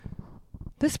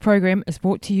This program is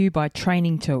brought to you by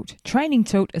Training Tilt. Training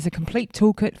Tilt is a complete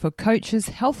toolkit for coaches,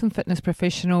 health and fitness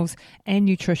professionals, and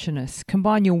nutritionists.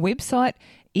 Combine your website,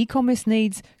 e-commerce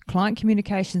needs, client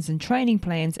communications, and training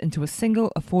plans into a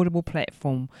single affordable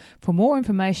platform. For more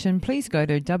information, please go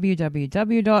to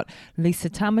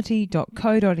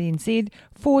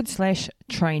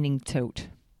www.lisatamati.co.nz/Training Tilt.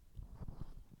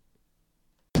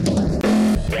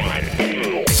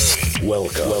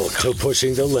 Welcome to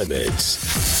Pushing the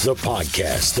Limits, the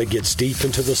podcast that gets deep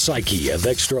into the psyche of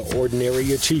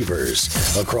extraordinary achievers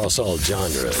across all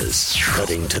genres,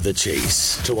 cutting to the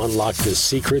chase to unlock the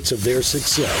secrets of their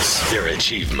success, their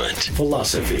achievement,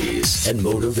 philosophies, and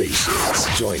motivations.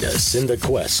 Join us in the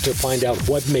quest to find out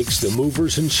what makes the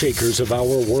movers and shakers of our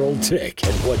world tick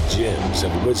and what gems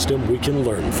of wisdom we can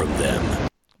learn from them.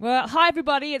 Well, hi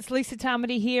everybody, it's Lisa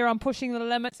Tamati here on Pushing the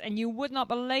Limits, and you would not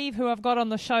believe who I've got on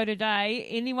the show today.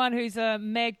 Anyone who's a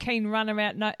mad keen runner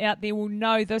out there will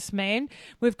know this man.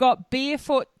 We've got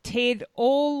Barefoot Ted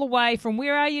all the way from,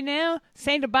 where are you now?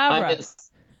 Santa Barbara. I'm in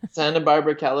Santa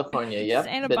Barbara, California, yep.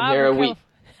 Santa Been Barbara, here a week.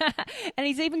 And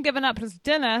he's even given up his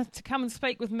dinner to come and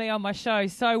speak with me on my show.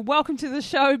 So welcome to the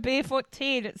show, Barefoot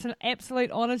Ted. It's an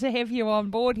absolute honour to have you on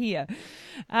board here.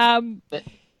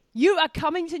 You are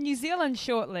coming to New Zealand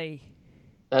shortly.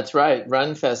 That's right.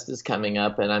 RunFest is coming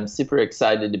up, and I'm super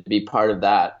excited to be part of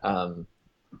that.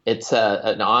 It's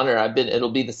an honor.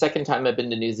 It'll be the second time I've been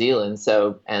to New Zealand.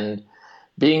 So, and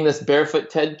being this Barefoot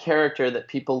Ted character that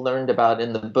people learned about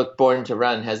in the book Born to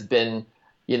Run has been,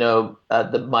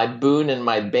 my boon and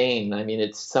my bane. I mean,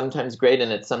 it's sometimes great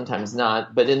and it's sometimes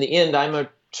not. But in the end, I'm a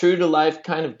true to life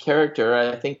kind of character.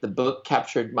 I think the book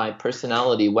captured my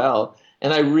personality well.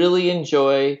 And I really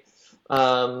enjoy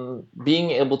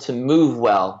being able to move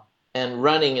well. And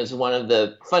running is one of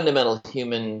the fundamental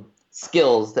human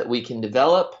skills that we can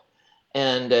develop.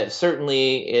 And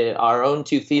certainly our own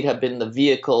 2 feet have been the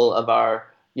vehicle of a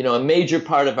major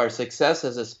part of our success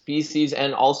as a species,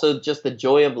 and also just the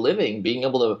joy of living. Being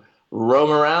able to roam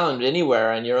around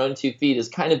anywhere on your own 2 feet has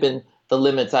kind of been the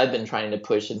limits I've been trying to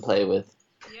push and play with.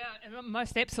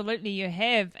 Most absolutely you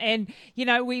have. And,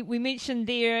 we mentioned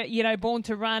there, Born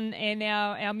to Run, and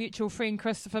our mutual friend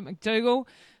Christopher McDougall,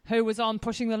 who was on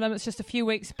Pushing the Limits just a few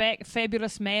weeks back.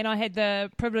 Fabulous man. I had the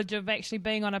privilege of actually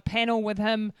being on a panel with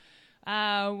him.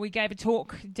 We gave a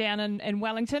talk down in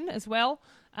Wellington as well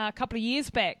a couple of years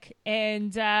back.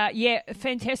 And,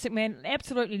 fantastic man.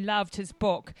 Absolutely loved his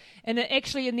book. And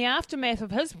actually in the aftermath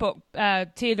of his book,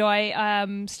 Ted, I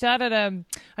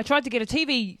tried to get a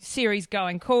TV series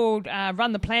going called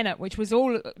Run the Planet, which was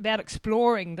all about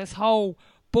exploring this whole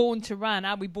Born to Run,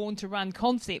 are we born to run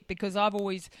concept, because I've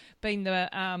always been the,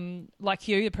 like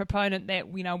you, the proponent that,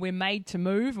 we're made to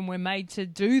move and we're made to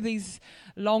do these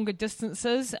longer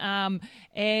distances.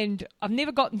 And I've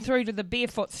never gotten through to the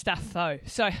barefoot stuff though.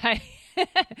 So, hey,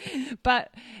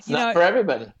 but, it's not for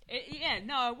everybody.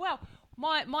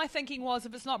 My thinking was,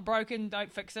 if it's not broken,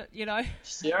 don't fix it,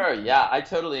 Sure, yeah, I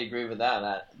totally agree with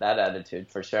that attitude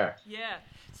for sure. Yeah.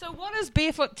 So what is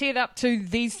Barefoot Ted up to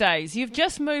these days? You've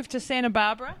just moved to Santa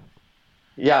Barbara?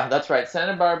 Yeah, that's right.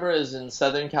 Santa Barbara is in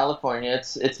Southern California.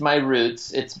 It's my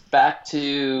roots. It's back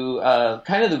to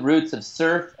kind of the roots of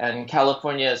surf and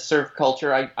California surf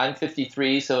culture. I'm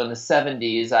 53, so in the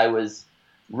 70s I was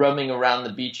roaming around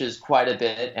the beaches quite a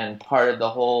bit and part of the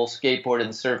whole skateboard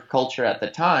and surf culture at the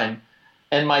time.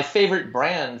 And my favorite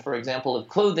brand, for example, of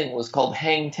clothing was called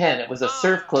Hang 10. It was a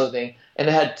surf clothing, and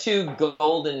it had 2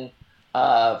 golden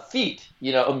feet,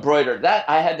 embroidered. That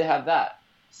I had to have that.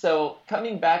 So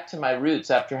coming back to my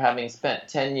roots after having spent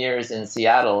 10 years in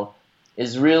Seattle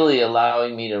is really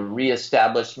allowing me to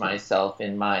reestablish myself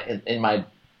in my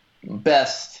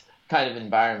best kind of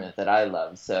environment that I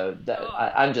love. So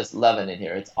I'm just loving it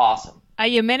here. It's awesome. Are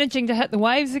you managing to hit the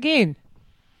waves again?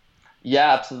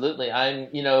 Yeah, absolutely.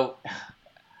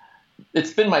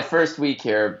 It's been my first week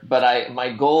here, but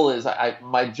my goal is,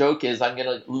 my joke is I'm going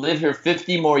to live here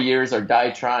 50 more years or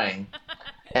die trying.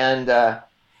 And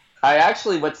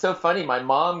what's so funny, my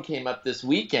mom came up this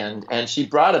weekend and she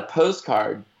brought a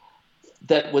postcard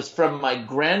that was from my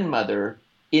grandmother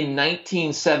in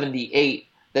 1978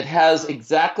 that has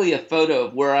exactly a photo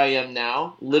of where I am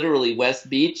now, literally West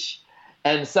Beach,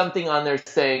 and something on there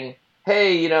saying,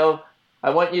 hey, I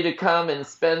want you to come and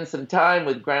spend some time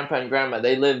with Grandpa and Grandma.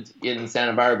 They lived in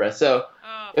Santa Barbara. So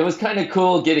it was kind of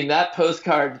cool getting that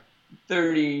postcard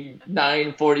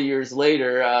 39, 40 years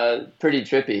later. Pretty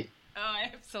trippy. Oh,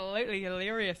 absolutely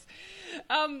hilarious.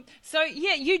 So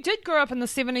yeah, you did grow up in the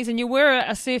 70s, and you were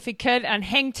a surfy kid. And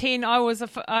Hang Ten,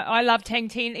 I loved Hang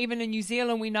Ten. Even in New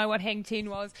Zealand, we know what Hang Ten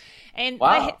was. And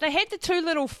Wow. they had the two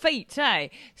little feet, eh?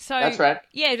 So That's right.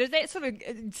 Yeah, did that sort of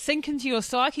sink into your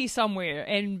psyche somewhere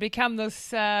and become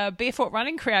this barefoot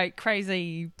running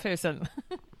crazy person?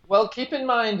 Well, keep in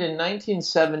mind in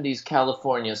 1970s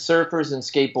California, surfers and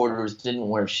skateboarders didn't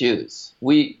wear shoes.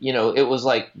 It was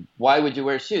like, why would you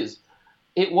wear shoes?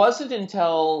 It wasn't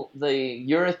until the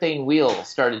urethane wheel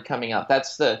started coming out.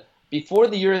 Before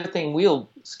the urethane wheel,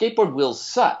 skateboard wheels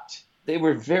sucked. They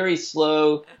were very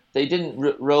slow. They didn't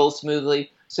roll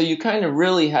smoothly. So you kind of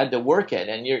really had to work it.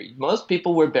 And most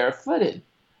people were barefooted.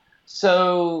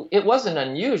 So it wasn't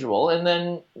unusual. And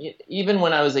then even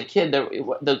when I was a kid,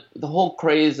 the whole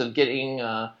craze of getting,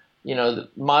 the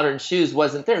modern shoes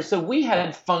wasn't there. So we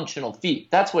had functional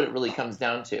feet. That's what it really comes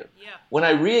down to. Yeah. When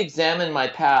I re-examine my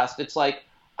past, it's like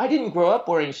I didn't grow up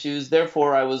wearing shoes.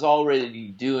 Therefore, I was already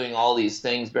doing all these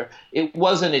things. It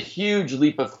wasn't a huge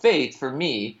leap of faith for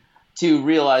me to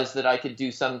realize that I could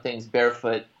do some things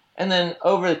barefoot. And then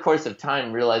over the course of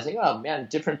time, realizing, oh man,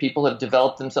 different people have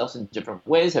developed themselves in different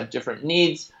ways, have different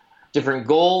needs, different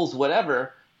goals,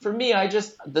 whatever. For me,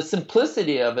 the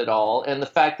simplicity of it all and the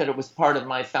fact that it was part of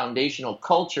my foundational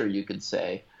culture, you could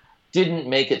say, didn't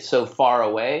make it so far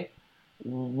away.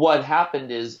 What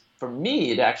happened is, for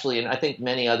me, it actually, and I think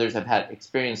many others have had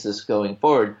experiences going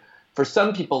forward, for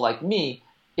some people like me,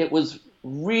 it was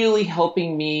really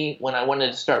helping me when I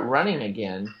wanted to start running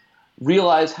again,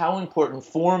 realize how important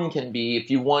form can be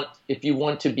if you want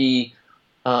to be,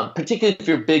 particularly if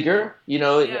you're bigger,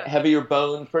 heavier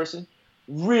boned person.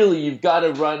 Really, you've got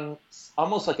to run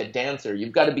almost like a dancer.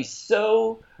 You've got to be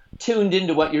so tuned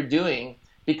into what you're doing,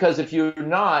 because if you're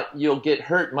not, you'll get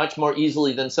hurt much more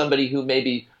easily than somebody who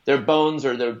maybe their bones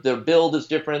or their build is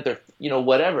different,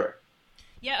 whatever.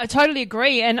 Yeah, I totally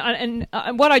agree. And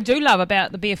what I do love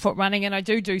about the barefoot running, and I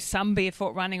do some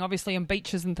barefoot running, obviously on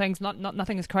beaches and things, not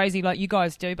nothing as crazy like you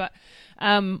guys do, but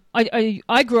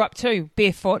I grew up too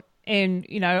barefoot. And,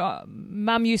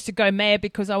 Mum used to go mad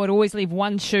because I would always leave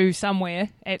one shoe somewhere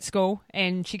at school,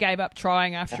 and she gave up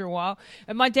trying after a while.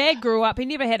 And my dad grew up, he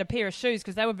never had a pair of shoes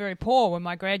because they were very poor when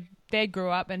my dad grew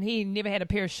up, and he never had a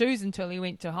pair of shoes until he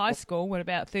went to high school at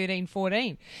about 13,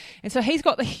 14. And so he's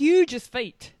got the hugest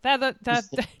feet.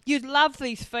 You'd love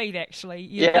these feet, actually.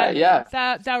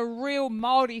 They're real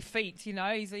Māori feet,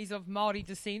 he's of Māori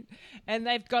descent, and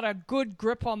they've got a good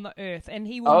grip on the earth, and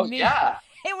he will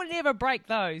he will never break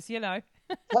those,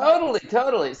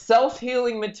 Totally.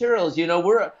 Self-healing materials.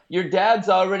 Your dad's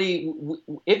already,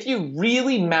 if you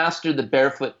really master the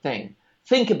barefoot thing,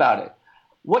 think about it.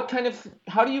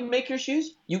 How do you make your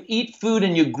shoes? You eat food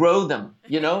and you grow them,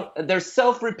 They're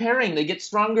self-repairing. They get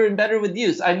stronger and better with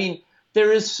use. I mean,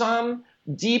 there is some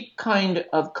deep kind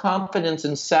of confidence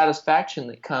and satisfaction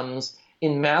that comes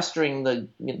in mastering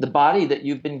the body that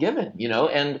you've been given,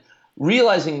 and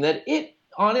realizing that it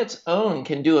on its own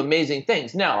can do amazing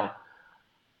things. Now,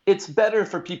 it's better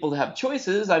for people to have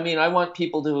choices. I mean, I want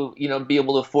people to, be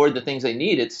able to afford the things they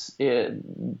need.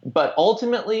 But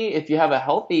ultimately, if you have a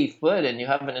healthy foot and you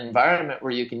have an environment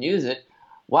where you can use it,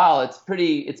 wow, it's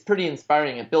pretty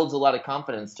inspiring. It builds a lot of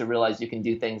confidence to realize you can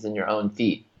do things in your own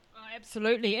feet. Oh,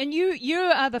 absolutely. And you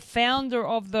are the founder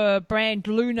of the brand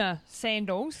Luna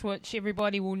Sandals, which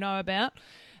everybody will know about.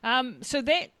 So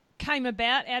that came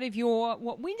about out of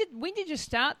when did you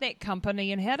start that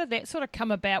company, and how did that sort of come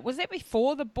about? Was that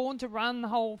before the Born to Run, the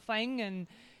whole thing, and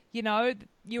you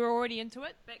were already into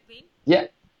it back then?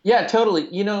 Yeah, totally.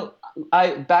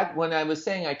 Back when I was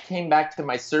saying I came back to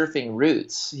my surfing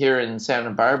roots here in Santa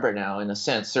Barbara now, in a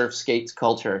sense, surf skates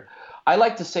culture. I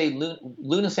like to say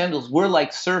Luna Sandals, we're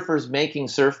like surfers making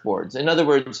surfboards. In other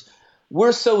words,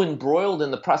 we're so embroiled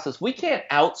in the process. We can't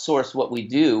outsource what we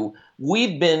do.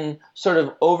 We've been sort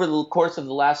of, over the course of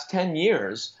the last 10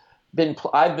 years,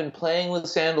 I've been playing with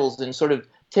sandals and sort of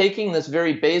taking this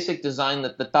very basic design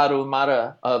that the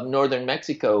Tarahumara of northern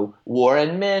Mexico wore,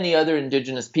 and many other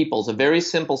indigenous peoples, a very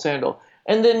simple sandal.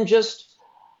 And then just,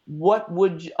 what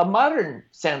would a modern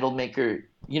sandal maker,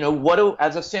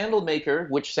 as a sandal maker,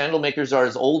 which sandal makers are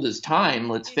as old as time,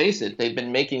 let's face it, they've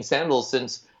been making sandals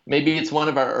since, maybe it's one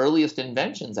of our earliest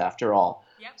inventions after all.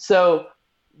 Yep. So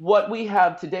what we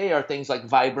have today are things like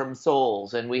Vibram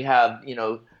soles, and we have,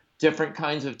 different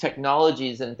kinds of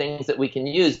technologies and things that we can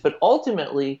use. But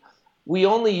ultimately, we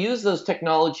only use those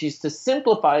technologies to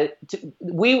simplify.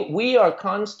 We are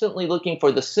constantly looking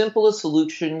for the simplest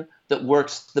solution that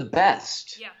works the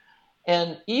best. Yeah.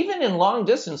 And even in long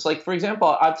distance, like, for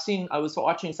example, I was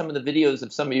watching some of the videos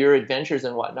of some of your adventures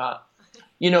and whatnot.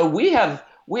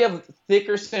 we have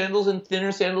thicker sandals and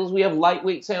thinner sandals. We have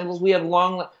lightweight sandals. We have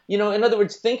long, in other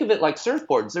words, think of it like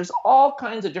surfboards. There's all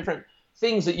kinds of different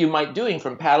things that you might doing,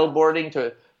 from paddleboarding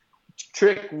to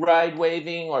trick ride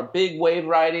waving or big wave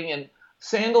riding. And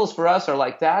sandals for us are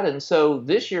like that. And so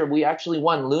this year we actually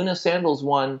won. Luna Sandals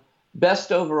won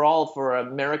Best Overall for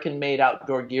American Made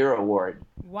Outdoor Gear Award.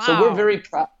 Wow. So we're very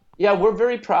proud. Yeah, we're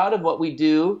very proud of what we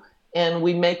do. And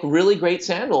we make really great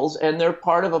sandals, and they're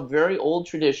part of a very old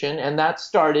tradition. And that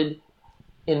started,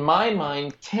 in my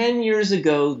mind, 10 years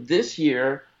ago this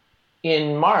year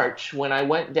in March, when I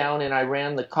went down and I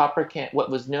ran the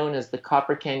what was known as the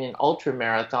Copper Canyon Ultra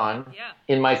Marathon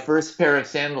in my first pair of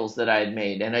sandals that I had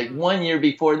made. And 1 year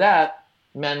before that,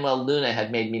 Manuel Luna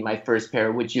had made me my first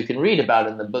pair, which you can read about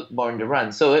in the book Born to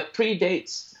Run. So it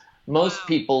predates most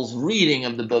people's reading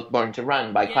of the book Born to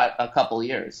Run by a couple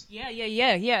years. Yeah.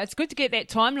 It's good to get that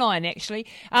timeline, actually.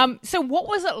 So what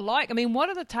was it like? I mean, what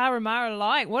are the Tarahumara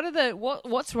like?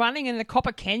 What's running in the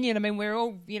Copper Canyon? I mean, we're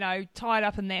all, tied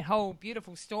up in that whole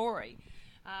beautiful story.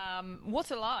 What's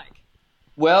it like?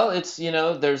 Well, it's,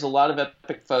 there's a lot of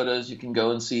epic photos you can go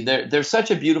and see. They're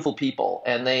such a beautiful people,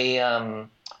 and they,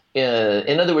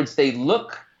 in other words, they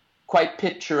look quite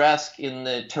picturesque in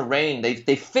the terrain.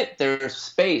 They fit their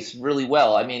space really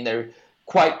well. I mean, they're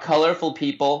quite colorful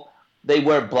people. They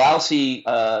wear blousy,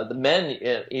 the men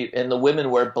and the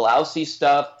women wear blousy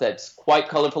stuff that's quite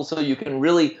colorful, so you can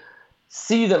really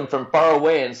see them from far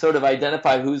away and sort of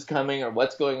identify who's coming or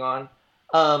what's going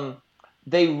on.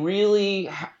 They really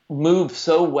move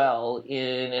so well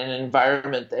in an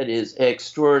environment that is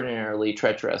extraordinarily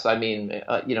treacherous. I mean,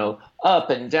 up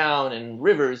and down and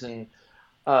rivers and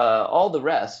all the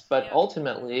rest, but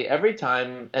ultimately every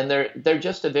time, and they're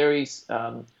just a very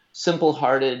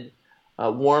simple-hearted,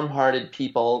 warm-hearted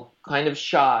people, kind of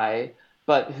shy,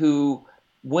 but who,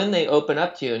 when they open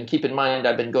up to you, and keep in mind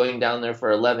I've been going down there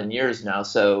for 11 years now,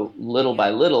 so little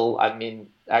by little, I mean,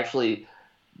 actually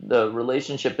the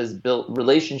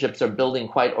relationships are building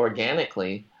quite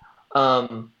organically.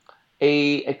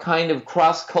 A kind of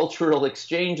cross-cultural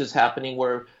exchange is happening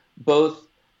where both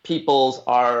peoples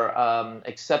are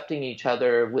accepting each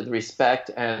other with respect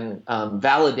and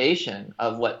validation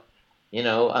of what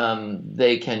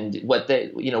they can,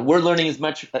 we're learning as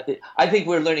much. I think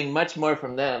we're learning much more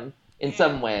from them in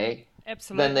some way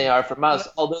than they are from us.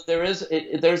 Although there's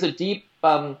a deep,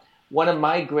 one of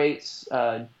my great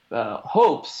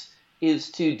hopes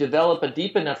is to develop a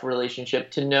deep enough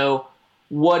relationship to know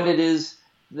what it is,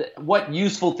 what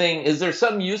useful thing, is there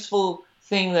some useful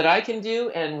thing that I can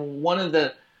do? And one of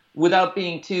the, without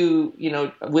being too,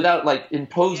 without like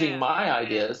imposing my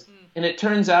ideas. And it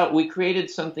turns out we created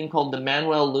something called the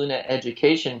Manuel Luna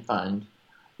Education Fund,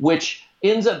 which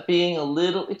ends up being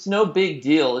it's no big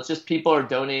deal. It's just people are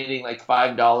donating like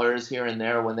 $5 here and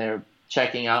there when they're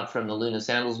checking out from the Luna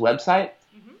Sandals website.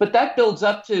 But that builds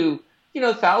up to,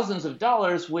 thousands of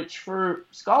dollars, which for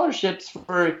scholarships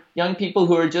for young people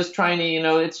who are just trying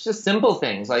to, it's just simple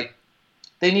things like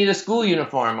they need a school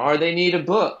uniform or they need a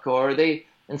book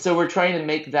and so we're trying to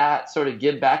make that sort of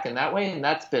give back in that way. And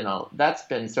that's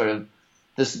been sort of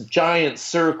this giant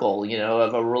circle,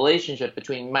 of a relationship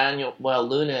between Manuel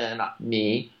Luna and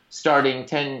me starting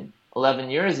 10, 11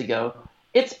 years ago.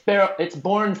 It's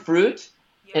borne fruit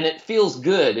and it feels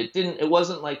good. It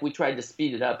wasn't like we tried to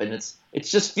speed it up, and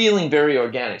it's just feeling very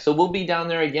organic. So we'll be down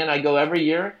there again. I go every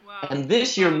year. Wow. And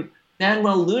this year,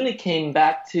 Manuel Luna came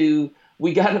back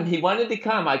we got him. He wanted to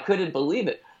come. I couldn't believe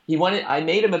it. I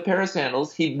made him a pair of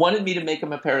sandals. He wanted me to make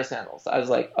him a pair of sandals. I was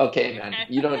like, okay, man,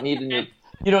 you don't need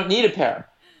a pair.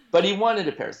 But he wanted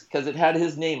a pair because it had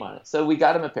his name on it. So we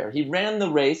got him a pair. He ran the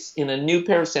race in a new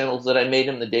pair of sandals that I made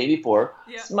him the day before,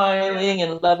 smiling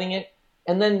and loving it.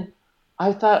 And then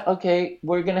I thought, okay,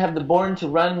 we're going to have the Born to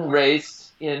Run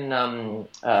race in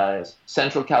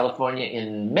Central California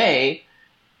in May.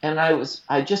 And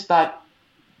I just thought,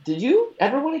 did you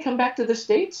ever want to come back to the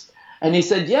States? And he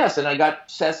said yes, and I got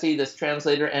Ceci, this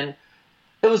translator, and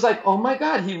it was like, oh my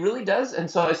God, he really does. And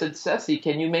so I said, Ceci,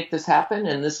 can you make this happen?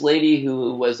 And this lady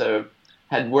who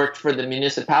had worked for the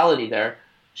municipality there,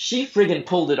 she friggin'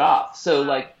 pulled it off. So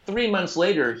like 3 months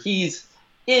later, he's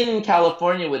in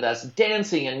California with us,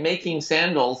 dancing and making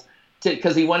sandals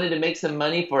because he wanted to make some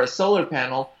money for a solar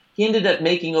panel. He ended up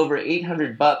making over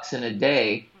 $800 in a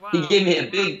day. Wow. He gave me a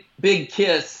big, big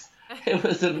kiss. It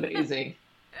was amazing.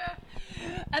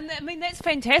 And I mean, that's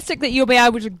fantastic that you'll be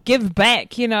able to give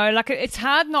back, like it's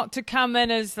hard not to come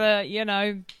in as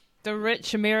the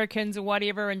rich Americans or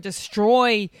whatever and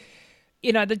destroy,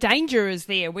 the danger is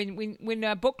there. When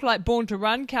a book like Born to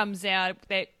Run comes out,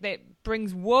 that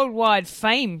brings worldwide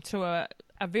fame to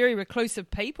are very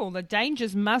reclusive people, the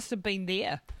dangers must have been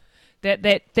there,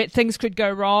 that things could go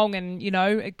wrong and,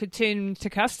 it could turn to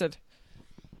custard.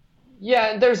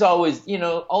 Yeah, there's always,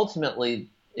 ultimately,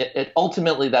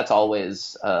 ultimately that's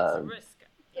always a risk.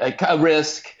 A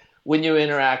risk when you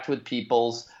interact with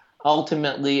peoples.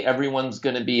 Ultimately, everyone's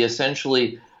going to be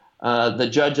essentially the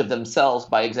judge of themselves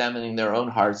by examining their own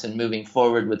hearts and moving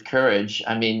forward with courage.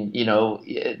 I mean,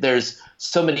 there's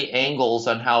so many angles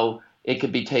on how it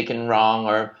could be taken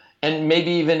wrong, and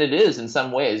maybe even it is in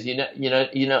some ways.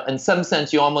 In some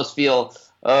sense, you almost feel,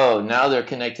 oh, now they're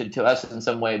connected to us in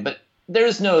some way, but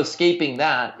there's no escaping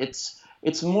that.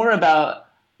 It's more about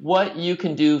what you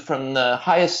can do from the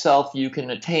highest self you can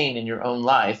attain in your own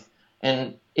life,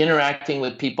 and interacting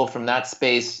with people from that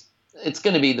space. It's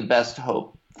going to be the best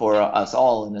hope for us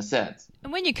all, in a sense.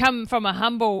 And when you come from a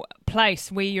humble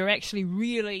place where you're actually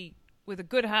really with a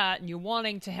good heart and you're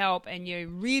wanting to help and you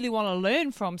really want to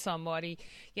learn from somebody,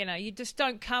 you just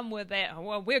don't come with that,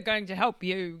 well, we're going to help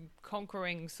you,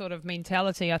 conquering sort of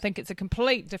mentality. I think it's a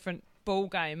complete different ball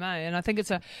game, and I think it's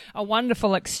a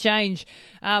wonderful exchange.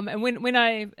 And when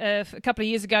I a couple of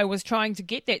years ago was trying to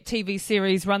get that TV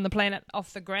series Run the Planet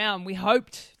off the ground, we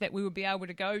hoped that we would be able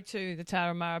to go to the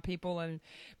Tarahumara people,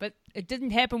 but it didn't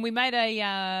happen. We made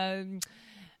a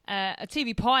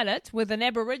TV pilot with an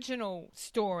Aboriginal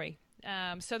story.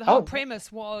 So the whole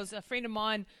premise was a friend of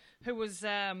mine who was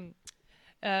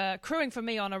crewing for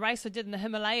me on a race I did in the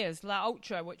Himalayas, La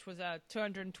Ultra, which was a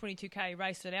 222k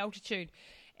race at altitude.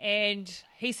 And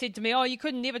he said to me, oh, you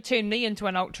could never turn me into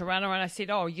an ultra runner. And I said,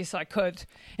 oh, yes, I could.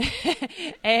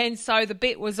 And so the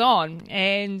bet was on.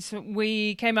 And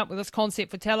we came up with this concept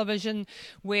for television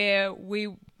where we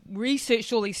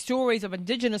researched all these stories of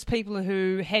Indigenous people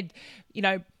who had,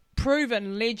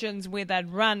 proven legends where they'd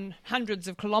run hundreds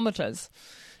of kilometres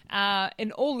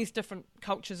in all these different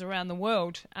cultures around the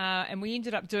world. And we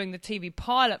ended up doing the TV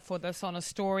pilot for this on a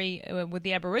story with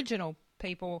the Aboriginal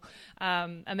people,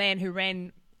 a man who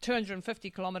ran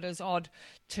 250 kilometres odd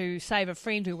to save a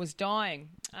friend who was dying,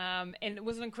 and it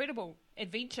was an incredible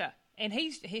adventure. And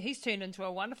he's turned into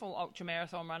a wonderful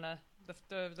ultramarathon runner.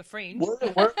 The friend.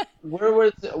 Where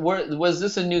was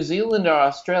this, in New Zealand or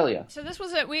Australia? So this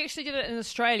was it. We actually did it in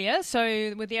Australia.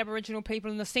 So with the Aboriginal people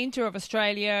in the centre of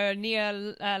Australia,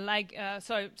 near Lake,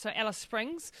 so Alice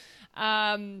Springs.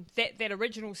 That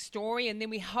original story, and then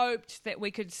we hoped that we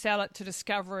could sell it to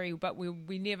Discovery, but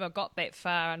we never got that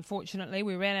far. Unfortunately,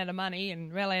 we ran out of money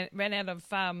and ran out of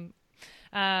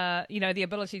the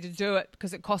ability to do it,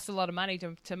 because it costs a lot of money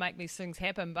to make these things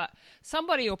happen. But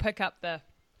somebody will pick up the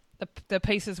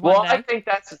pieces one day. Well, I think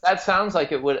that sounds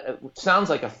like it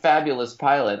sounds like a fabulous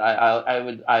pilot.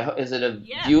 Is it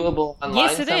viewable online?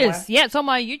 Yes, it somewhere? is. Yeah, it's on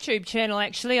my YouTube channel,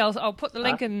 actually. I'll put the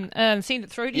link and send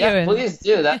it through to you. Yeah, please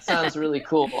do. That sounds really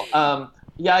cool.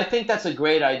 Yeah, I think that's a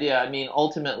great idea. I mean,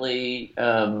 ultimately,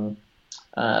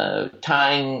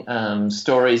 tying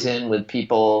stories in with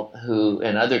people who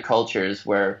in other cultures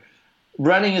where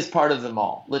running is part of them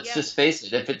all. Let's just face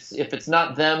it. If it's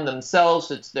not them themselves,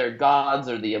 it's their gods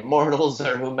or the immortals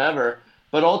or whomever.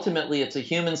 But ultimately, it's a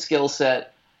human skill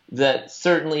set that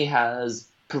certainly has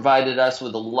provided us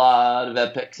with a lot of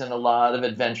epics and a lot of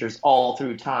adventures all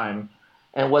through time.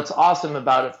 And what's awesome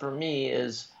about it for me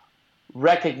is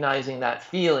recognizing that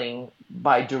feeling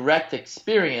by direct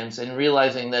experience and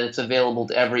realizing that it's available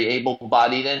to every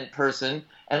able-bodied person,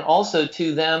 and also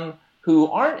to them who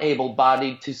aren't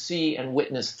able-bodied to see and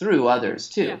witness through others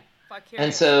too. Yeah,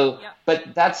 and so,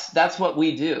 but that's what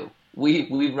we do.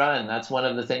 We run. That's one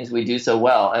of the things we do so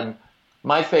well. And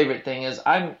my favorite thing is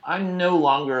I'm no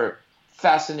longer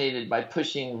fascinated by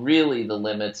pushing really the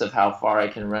limits of how far I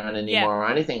can run anymore or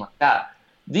anything like that.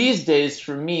 These days,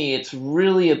 for me, it's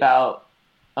really about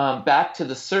back to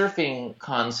the surfing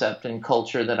concept and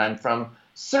culture that I'm from.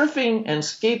 Surfing and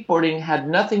skateboarding had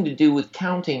nothing to do with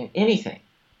counting anything.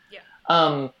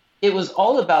 It was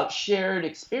all about shared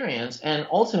experience and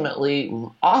ultimately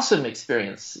awesome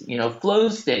experience, flow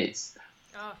states.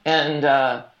 And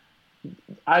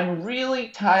I'm really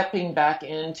tapping back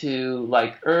into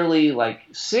early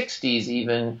 60s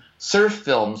even surf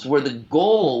films where the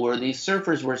goal where these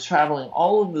surfers were traveling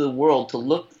all over the world to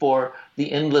look for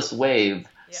the endless wave,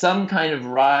 some kind of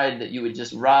ride that you would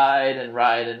just ride and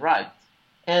ride and ride.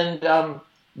 And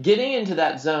getting into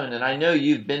that zone, and I know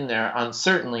you've been there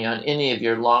certainly on any of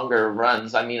your longer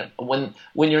runs. I mean, when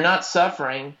you're not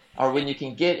suffering, or when you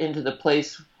can get into that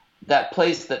place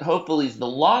that hopefully is the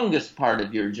longest part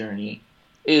of your journey,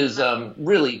 is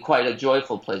really quite a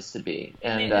joyful place to be.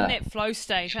 And in that flow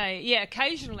state, hey, yeah,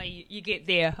 occasionally you get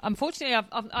there. Unfortunately,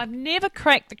 I've never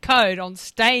cracked the code on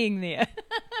staying there.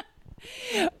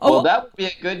 Well, that would be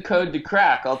a good code to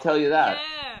crack, I'll tell you that.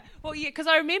 Yeah. Well, yeah, because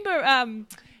I remember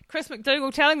Chris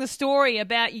McDougall telling the story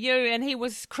about you, and he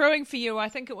was crewing for you. I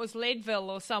think it was Leadville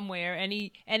or somewhere, and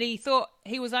he thought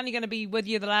he was only going to be with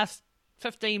you the last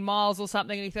 15 miles or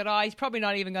something, and he thought, he's probably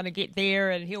not even going to get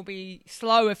there, and he'll be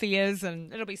slow if he is,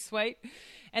 and it'll be sweet.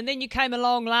 And then you came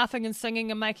along laughing and singing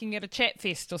and making it a chat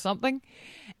fest or something.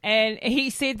 And he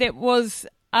said that was,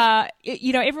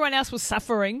 everyone else was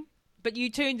suffering, but you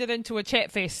turned it into a chat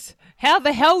fest. How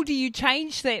the hell do you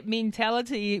change that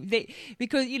mentality?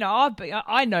 Because,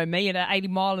 I know me in an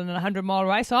 80-mile and a 100-mile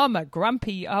race. I'm a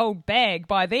grumpy old bag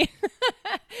by then.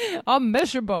 I'm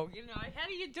miserable. How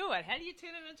do you do it? How do you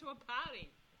turn it into a party?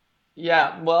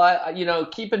 Yeah, well,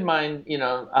 keep in mind,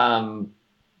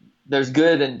 there's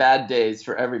good and bad days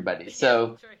for everybody.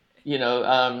 So,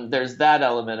 there's that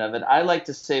element of it. I like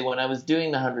to say when I was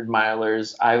doing the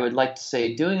 100-milers, I would like to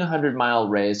say doing a 100-mile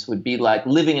race would be like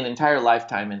living an entire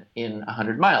lifetime in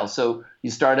 100 miles. So you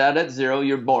start out at 0,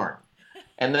 you're born.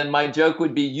 And then my joke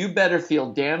would be, you better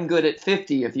feel damn good at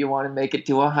 50 if you want to make it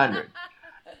to 100.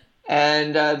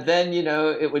 And then,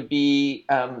 it would be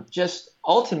just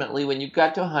ultimately when you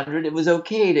got to 100, it was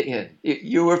okay to end.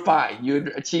 You were fine. You had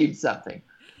achieved something.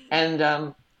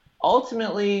 And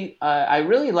ultimately, I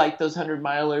really like those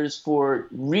 100-milers for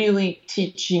really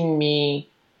teaching me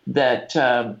that,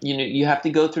 you have to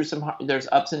go through there's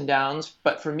ups and downs.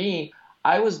 But for me,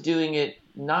 I was doing it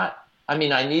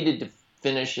I needed to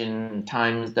finish in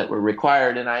times that were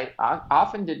required, and I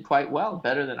often did quite well,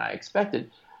 better than I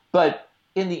expected. But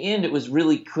in the end, it was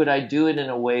really, could I do it in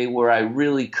a way where I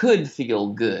really could feel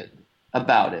good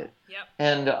about it? Yep.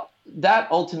 And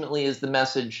that ultimately is the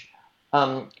message.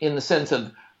 In the sense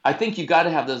of, I think you got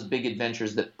to have those big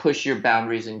adventures that push your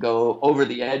boundaries and go over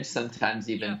the edge sometimes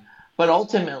even. Yeah. But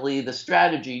ultimately, the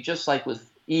strategy, just like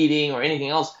with eating or anything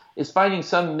else, is finding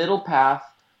some middle path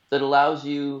that allows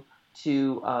you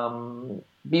to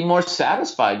be more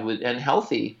satisfied with and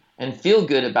healthy and feel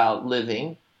good about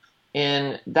living.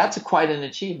 And that's quite an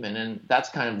achievement, and that's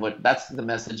that's the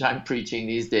message I'm preaching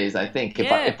these days, I think,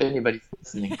 if anybody's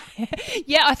listening.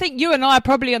 Yeah, I think you and I are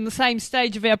probably on the same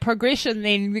stage of our progression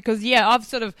then, because, I've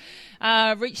sort of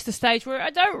reached the stage where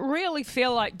I don't really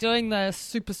feel like doing the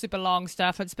super, super long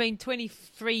stuff. It's been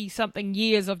 23-something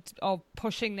years of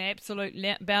pushing the absolute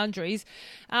boundaries,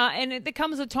 and there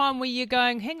comes a time where you're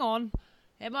going, hang on,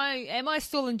 Am I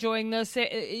still enjoying this?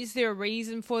 Is there a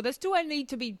reason for this? Do I need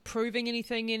to be proving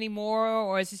anything anymore,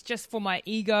 or is this just for my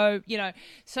ego?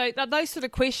 So those sort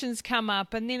of questions come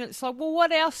up, and then it's like, well,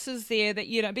 what else is there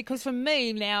that Because for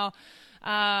me now,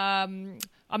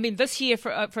 this year,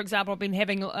 for example, I've been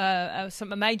having a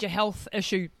major health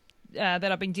issue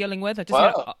that I've been dealing with. I just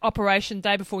had an operation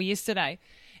day before yesterday,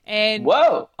 and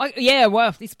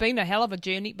it's been a hell of a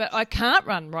journey. But I can't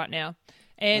run right now,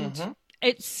 and. Mm-hmm.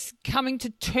 It's coming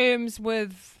to terms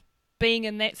with being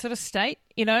in that sort of state,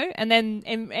 and then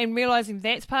and realizing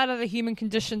that's part of the human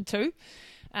condition too.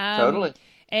 Totally.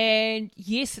 And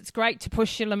yes, it's great to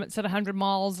push your limits at 100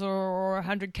 miles or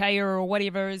 100K or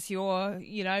whatever is your,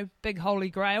 big holy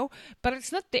grail. But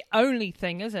it's not the only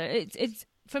thing, is it? It's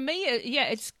for me,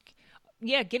 it's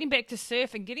getting back to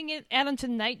surfing, getting it out into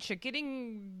nature,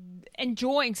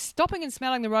 enjoying, stopping and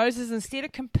smelling the roses instead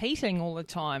of competing all the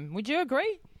time. Would you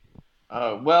agree?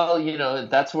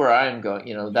 That's where I'm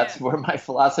going. That's where my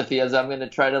philosophy is. I'm going to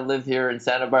try to live here in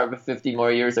Santa Barbara 50 more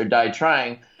years or die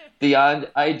trying. The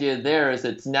idea there is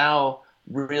it's now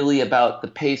really about the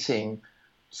pacing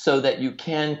so that you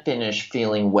can finish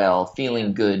feeling well,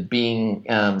 feeling good, being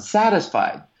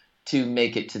satisfied to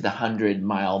make it to the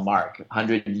 100-mile mark,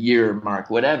 100-year mark,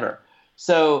 whatever.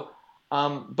 So,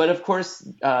 but of course,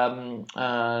 part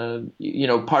of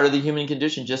the human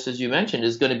condition, just as you mentioned,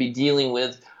 is going to be dealing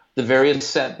with the various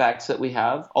setbacks that we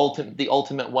have, the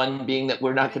ultimate one being that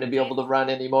we're not going to be able to run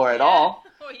anymore at all.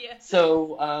 Oh, yeah.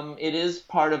 So it is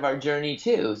part of our journey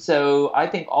too. So I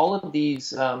think all of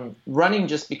these, running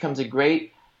just becomes a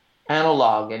great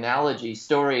analogy,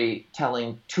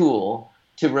 storytelling tool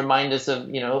to remind us of,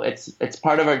 it's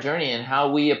part of our journey, and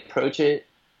how we approach it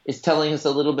is telling us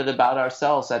a little bit about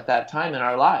ourselves at that time in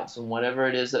our lives and whatever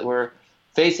it is that we're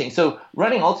facing. So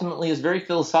running ultimately is very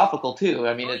philosophical too.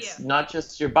 It's not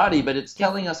just your body, but it's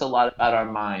telling us a lot about our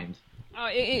mind. Oh,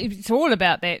 it's all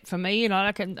about that for me.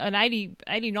 Like an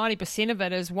 80-90% of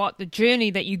it is what the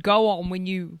journey that you go on when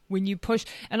you push.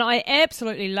 And I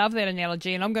absolutely love that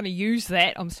analogy, and I'm going to use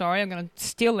that. I'm sorry, I'm going to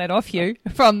steal that off you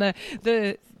from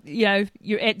the you're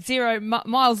at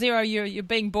mile 0, you're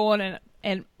being born,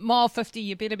 and mile 50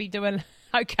 you better be doing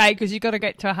okay, because you've got to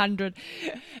get to 100.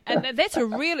 And that's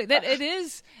it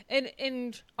is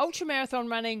in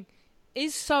ultramarathon running.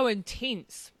 is so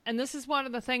intense. And this is one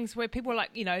of the things where people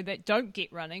like, that don't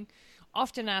get running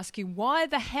often ask you, why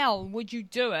the hell would you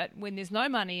do it when there's no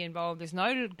money involved, there's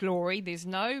no glory, there's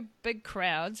no big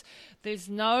crowds, there's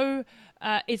no,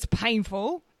 it's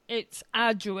painful, it's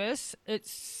arduous,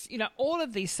 it's, all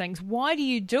of these things. Why do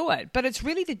you do it? But it's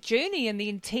really the journey and the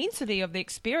intensity of the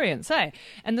experience,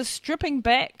 and the stripping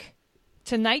back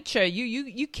to nature.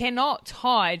 You cannot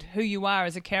hide who you are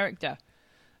as a character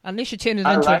unless you turn it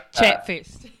into a chat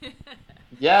fest.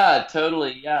 Yeah,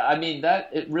 totally. Yeah, I mean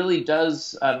it really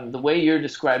does. The way you're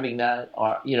describing that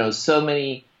are, so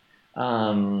many,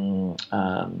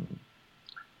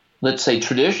 let's say,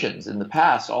 traditions in the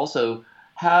past also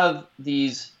have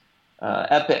these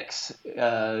epics,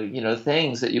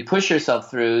 things that you push yourself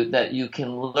through, that you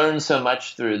can learn so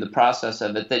much through the process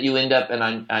of it, that you end up, and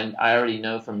I already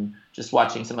know from just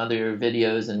watching some other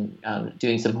videos and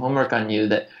doing some homework on you,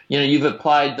 that you've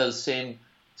applied those same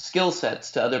skill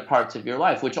sets to other parts of your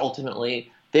life, which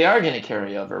ultimately they are going to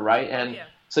carry over, right? And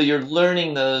so you're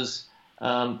learning those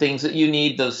things that you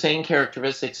need, those same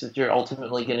characteristics that you're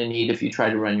ultimately going to need if you try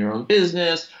to run your own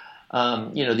business.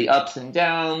 The ups and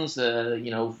downs,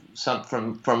 some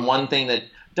from one thing that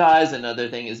dies, another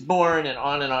thing is born, and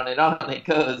on and on and on it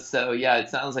goes. So yeah, it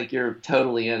sounds like you're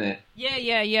totally in it.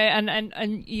 Yeah.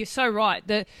 And you're so right.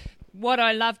 What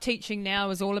I love teaching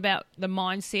now is all about the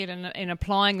mindset and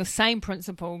applying the same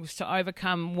principles to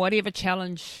overcome whatever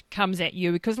challenge comes at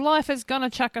you, because life is going to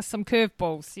chuck us some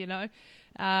curveballs,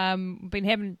 Been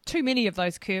having too many of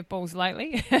those curveballs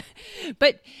lately.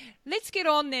 But let's get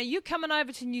on there. You're coming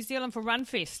over to New Zealand for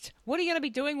RunFest. What are you going to be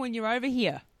doing when you're over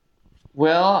here?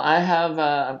 Well, I have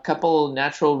a couple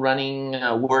natural running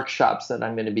workshops that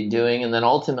I'm going to be doing, and then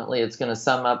ultimately it's going to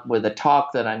sum up with a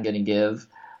talk that I'm going to give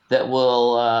that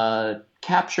will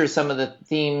capture some of the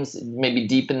themes, maybe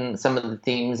deepen some of the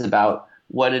themes about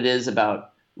what it is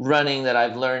about running that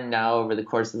I've learned now over the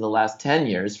course of the last 10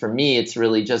 years. For me, it's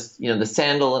really just, the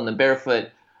sandal and the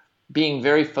barefoot, being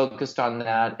very focused on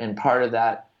that. And part of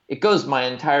that, it goes my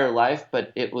entire life,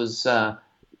 but it was,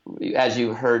 as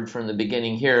you heard from the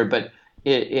beginning here, but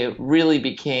it really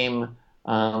became,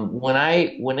 when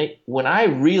I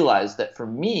realized that for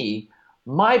me,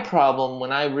 my problem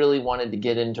when I really wanted to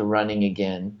get into running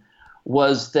again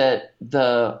was that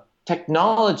the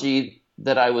technology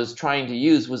that I was trying to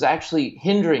use was actually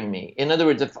hindering me. In other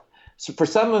words, so for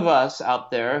some of us out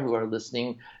there who are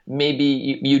listening, maybe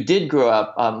you did grow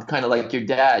up kind of like your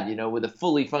dad, with a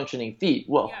fully functioning feet.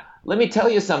 Well, Let me tell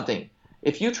you something.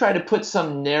 If you try to put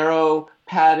some narrow,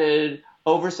 padded,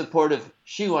 over-supportive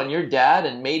shoe on your dad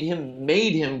and made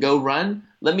him go run,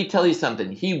 let me tell you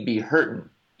something. He'd be hurting.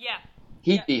 Yeah.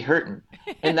 He'd be hurting.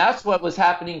 And that's what was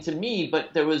happening to me,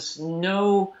 but there was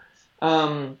no,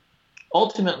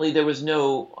 ultimately there was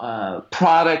no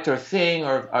product or thing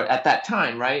or at that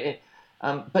time, right?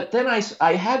 But then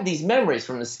I had these memories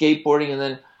from the skateboarding, and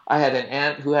then I had an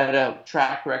aunt who had a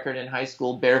track record in high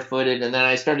school barefooted, and then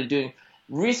I started doing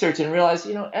research and realized,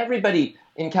 everybody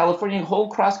in California, whole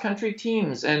cross-country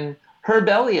teams, and Herb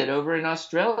Elliott over in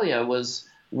Australia was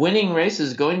winning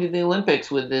races, going to the Olympics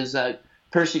with his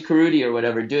Percy Carudi or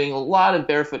whatever, doing a lot of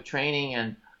barefoot training.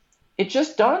 And it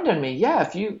just dawned on me,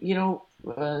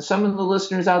 if some of the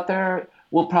listeners out there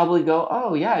will probably go,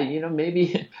 oh yeah,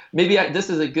 maybe this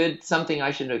is a good something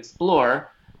I should explore.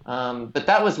 But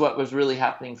that was what was really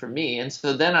happening for me. And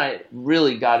so then I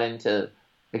really got into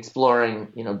exploring,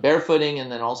 barefooting,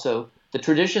 and then also the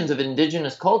traditions of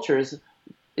indigenous cultures,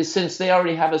 is since they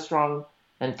already have a strong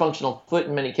and functional foot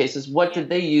in many cases, what did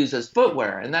they use as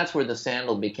footwear? And that's where the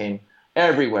sandal became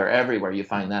everywhere you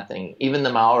find that thing. Even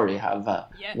the Maori have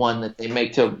one that they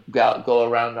make to go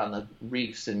around on the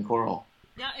reefs and coral.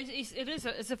 Yeah,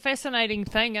 it's a fascinating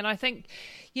thing. And I think,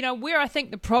 where I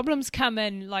think the problems come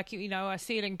in, like, I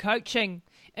see it in coaching,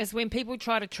 is when people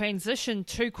try to transition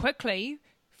too quickly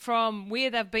from where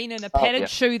they've been in a padded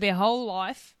shoe their whole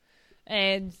life,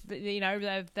 and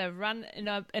they've run in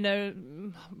a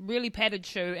really padded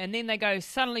shoe, and then they go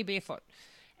suddenly barefoot,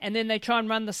 and then they try and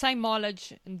run the same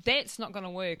mileage, and that's not going to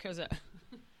work, is it?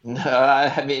 No,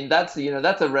 I mean that's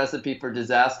a recipe for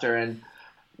disaster, and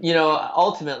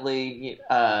ultimately,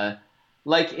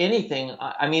 like anything,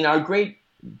 I mean, our great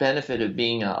benefit of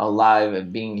being alive,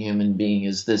 of being a human being,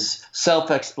 is this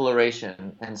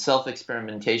self-exploration and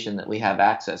self-experimentation that we have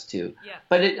access to. Yeah.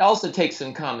 But it also takes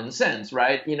some common sense,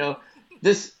 right?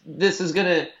 This is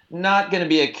not gonna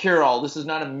be a cure-all. This is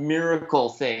not a miracle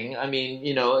thing. I mean,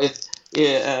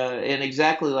 and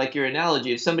exactly like your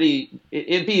analogy, if somebody,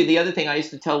 it'd be the other thing I used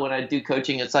to tell when I do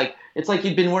coaching. It's like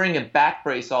you'd been wearing a back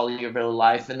brace all your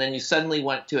life, and then you suddenly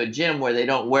went to a gym where they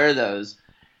don't wear those.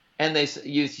 And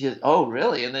you said, oh,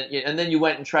 really? And then you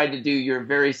went and tried to do your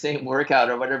very same workout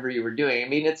or whatever you were doing. I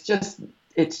mean, it's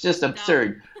just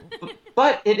absurd.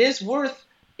 But it is worth,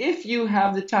 if you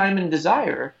have the time and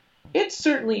desire, it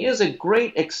certainly is a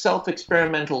great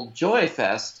self-experimental joy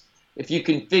fest if you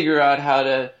can figure out how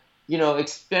to,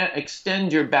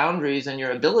 extend your boundaries and your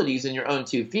abilities in your own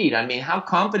 2 feet. I mean, how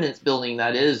confidence building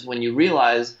that is when you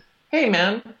realize, hey,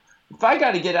 man, if I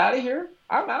got to get out of here,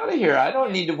 I'm out of here. I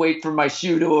don't need to wait for my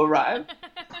shoe to arrive.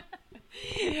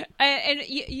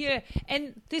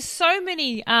 And there's so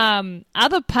many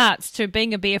other parts to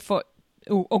being a barefoot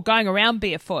or going around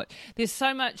barefoot. There's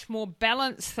so much more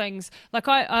balanced things. Like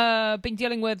I've been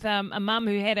dealing with a mum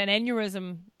who had an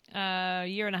aneurysm a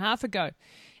year and a half ago,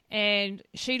 and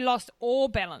she lost all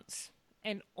balance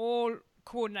and all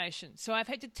coordination. So I've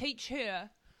had to teach her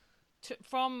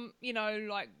from year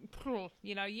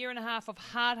and a half of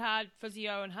hard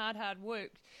physio and hard work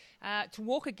to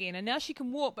walk again. And now she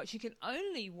can walk, but she can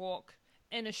only walk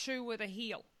in a shoe with a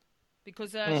heel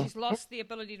because she's lost the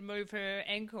ability to move her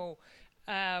ankle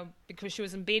because she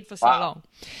was in bed for so long.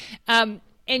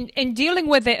 And dealing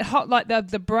with that, like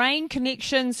the brain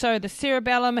connection, so the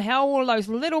cerebellum, how all those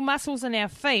little muscles in our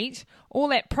feet, all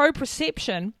that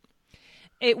proprioception,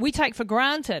 we take for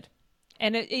granted.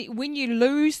 And when you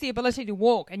lose the ability to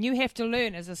walk, and you have to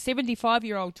learn as a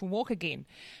 75-year-old to walk again,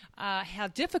 how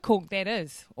difficult that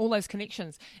is, all those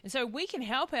connections. And so we can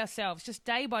help ourselves just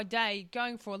day by day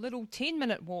going for a little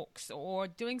 10-minute walks or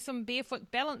doing some barefoot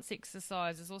balance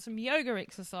exercises or some yoga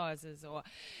exercises or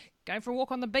going for a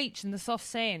walk on the beach in the soft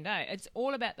sand. It's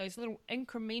all about those little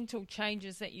incremental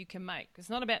changes that you can make. It's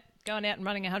not about going out and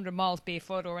running 100 miles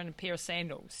barefoot or in a pair of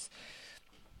sandals.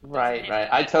 Right.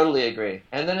 I totally agree.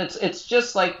 And then it's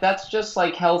just like, that's just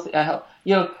like health.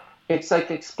 It's like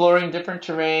exploring different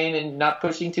terrain and not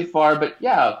pushing too far. But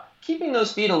yeah, keeping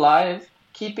those feet alive,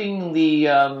 keeping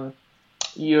the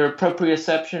your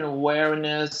proprioception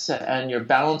awareness and your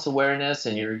balance awareness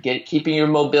and keeping your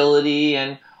mobility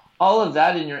and all of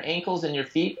that in your ankles and your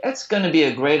feet. It's going to be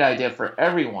a great idea for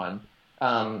everyone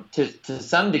to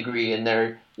some degree in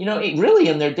their. Really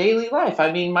in their daily life.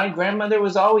 I mean, my grandmother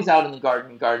was always out in the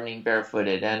garden gardening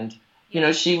barefooted, and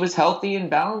she was healthy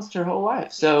and balanced her whole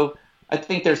life. So I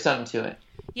think there's something to it.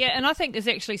 Yeah, and I think there's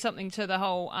actually something to the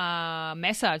whole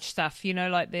massage stuff.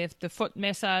 Like the foot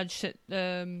massage,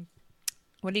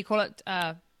 what do you call it?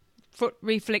 Foot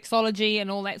reflexology and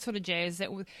all that sort of jazz.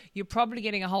 That you're probably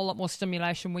getting a whole lot more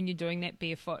stimulation when you're doing that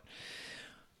barefoot.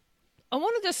 I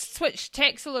want to just switch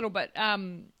tacks a little bit.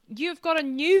 You've got a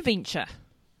new venture.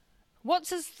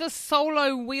 What's the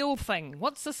solo wheel thing?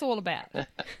 What's this all about?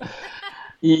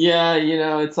 Yeah,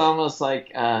 it's almost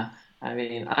like,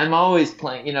 I'm always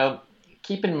playing,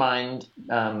 keep in mind,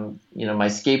 my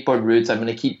skateboard roots. I'm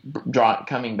going to keep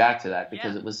coming back to that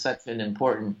because it was such an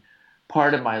important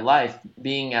part of my life,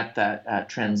 being at that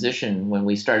transition when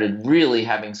we started really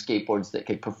having skateboards that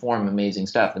could perform amazing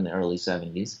stuff in the early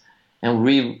 70s. And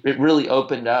it really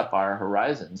opened up our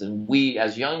horizons. And we,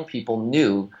 as young people,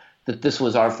 knew that this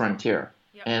was our frontier.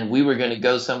 Yep. And we were going to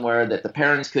go somewhere that the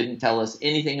parents couldn't tell us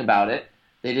anything about it.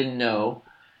 They didn't know.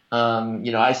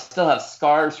 I still have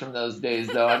scars from those days,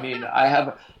 though. I mean, I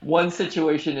have one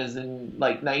situation is in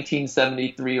like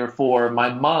 1973 or 4. My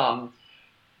mom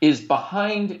is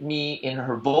behind me in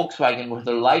her Volkswagen with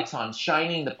her lights on,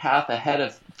 shining the path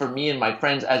ahead for me and my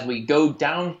friends as we go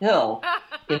downhill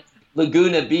in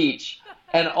Laguna Beach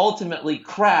and ultimately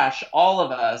crash, all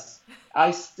of us.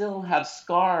 I still have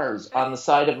scars on the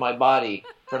side of my body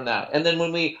from that. And then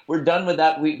when we were done with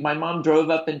that, my mom drove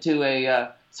up into a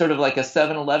sort of like a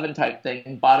 7-Eleven type thing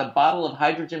and bought a bottle of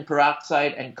hydrogen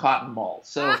peroxide and cotton balls.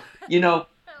 So,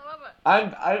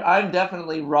 I'm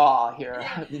definitely raw here.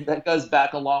 That goes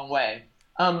back a long way.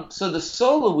 So the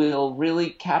Solo Wheel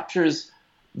really captures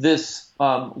this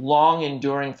long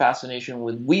enduring fascination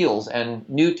with wheels and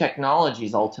new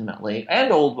technologies ultimately,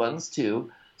 and old ones too.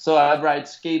 So I ride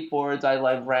skateboards. I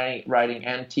love riding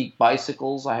antique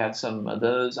bicycles. I have some of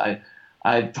those. I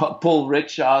pull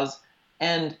rickshaws.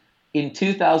 And in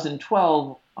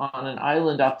 2012, on an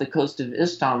island off the coast of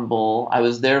Istanbul, I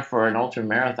was there for an ultra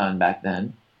marathon back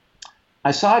then. I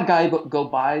saw a guy go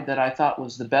by that I thought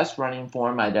was the best running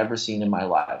form I'd ever seen in my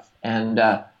life, and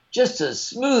just as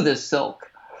smooth as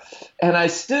silk. And I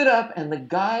stood up, and the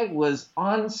guy was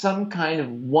on some kind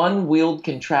of one-wheeled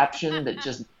contraption that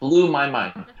just blew my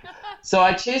mind. So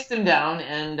I chased him down,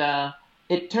 and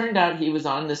it turned out he was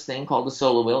on this thing called the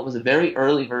Solo Wheel. It was a very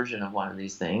early version of one of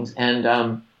these things,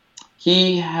 and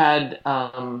he had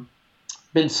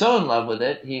been so in love with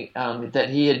it that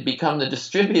he had become the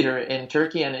distributor in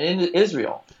Turkey and in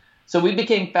Israel. So we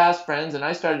became fast friends, and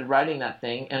I started riding that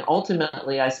thing. And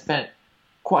ultimately, I spent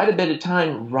quite a bit of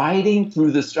time riding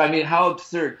through I mean, how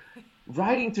absurd.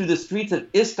 Riding through the streets of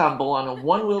Istanbul on a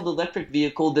one-wheeled electric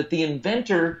vehicle that the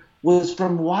inventor was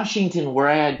from Washington, where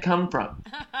I had come from.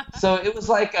 So it was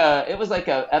like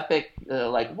a epic,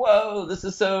 like, whoa, this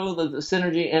is the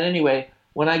synergy. And anyway,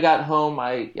 when I got home,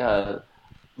 I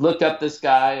looked up this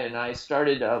guy and I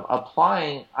started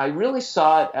applying. I really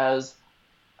saw it as,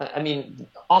 I mean,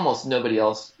 almost nobody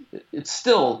else. It's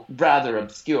still rather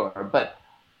obscure, but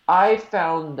I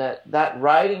found that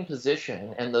riding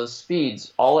position and those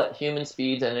speeds, all at human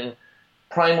speeds and in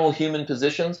primal human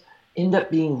positions, end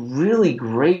up being really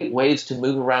great ways to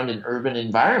move around in urban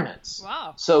environments.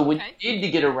 Wow. So when you need to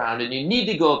get around and you need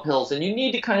to go up hills and you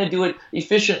need to kind of do it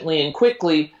efficiently and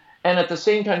quickly, and at the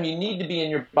same time you need to be in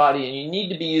your body and you need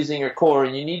to be using your core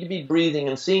and you need to be breathing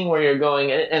and seeing where you're going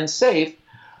and safe,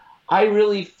 I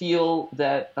really feel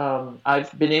that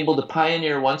I've been able to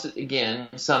pioneer once again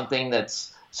something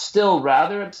that's still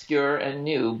rather obscure and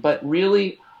new, but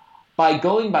really by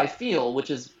going by feel, which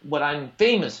is what I'm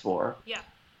famous for,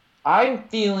 I'm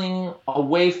feeling a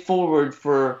way forward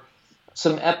for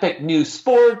some epic new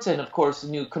sports and, of course,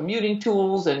 new commuting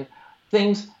tools and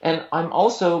things. And I'm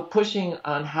also pushing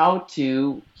on how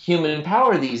to human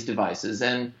power these devices.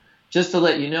 And just to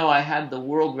let you know, I had the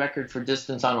world record for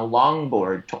distance on a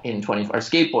longboard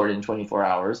skateboard in 24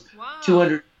 hours.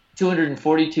 Wow.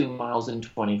 242 miles in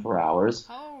 24 hours.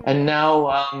 Oh. And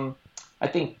now I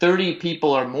think 30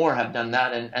 people or more have done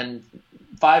that, and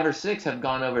 5 or 6 have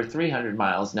gone over 300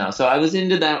 miles now. So I was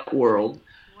into that world.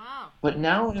 Wow. But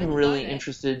now I'm really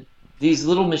interested. These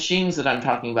little machines that I'm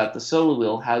talking about, the Solo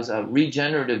Wheel, has a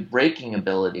regenerative braking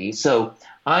ability. So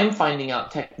I'm finding out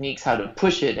techniques how to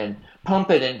push it and pump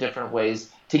it in different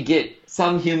ways to get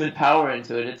some human power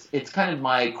into it. It's kind of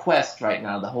my quest right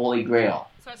now, the Holy Grail.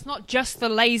 So it's not just the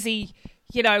lazy,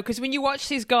 because when you watch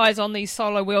these guys on these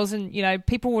solo wheels and,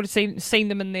 people would have seen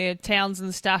them in their towns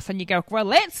and stuff and you go, well,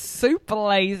 that's super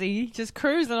lazy, just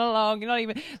cruising along.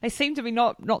 They seem to be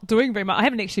not doing very much. I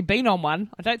haven't actually been on one.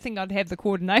 I don't think I'd have the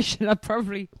coordination. I'd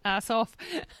probably ass off.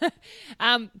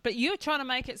 But you're trying to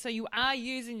make it so you are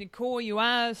using the core. You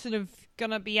are sort of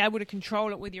going to be able to control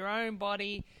it with your own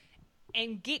body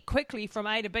and get quickly from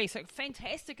A to B. So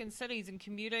fantastic in cities and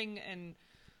commuting and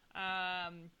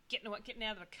getting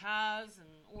out of the cars and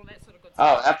all that sort of good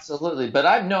stuff. Oh, absolutely. But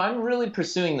I'm really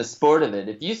pursuing the sport of it.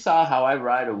 If you saw how I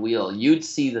ride a wheel, you'd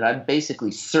see that I'm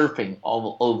basically surfing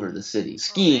all over the city,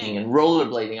 skiing and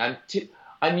rollerblading.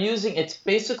 I'm using, it's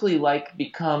basically like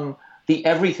become the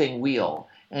everything wheel.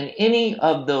 And any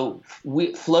of the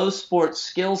flow sport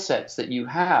skill sets that you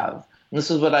have, and this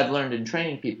is what I've learned in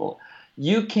training people,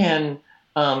 you can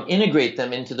integrate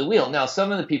them into the wheel. Now,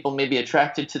 some of the people may be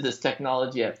attracted to this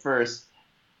technology at first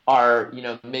are,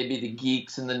 maybe the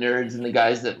geeks and the nerds and the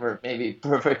guys that were maybe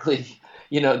perfectly,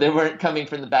 they weren't coming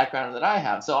from the background that I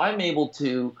have. So I'm able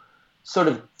to sort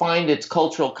of find its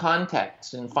cultural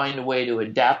context and find a way to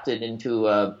adapt it into,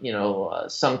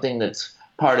 something that's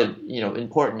part of,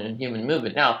 important in human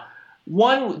movement. Now,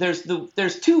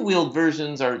 there's two-wheeled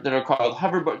versions that are called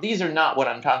hoverboard. These are not what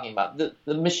I'm talking about.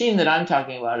 The machine that I'm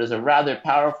talking about is a rather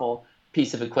powerful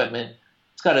piece of equipment.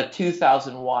 It's got a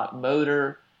 2,000-watt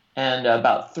motor and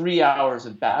about 3 hours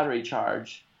of battery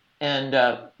charge and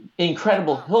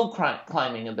incredible hill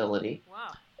climbing ability.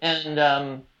 Wow.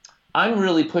 And I'm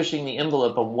really pushing the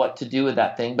envelope of what to do with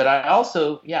that thing. But I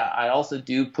also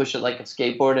do push it like a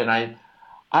skateboard, and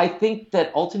I think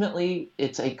that ultimately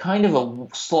it's a kind of a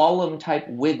slalom-type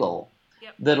wiggle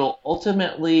that'll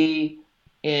ultimately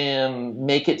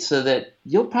make it so that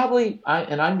you'll probably,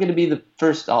 and I'm going to be the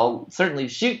first, I'll certainly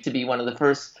shoot to be one of the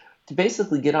first to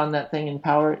basically get on that thing and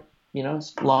power it,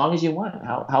 as long as you want.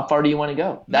 How far do you want to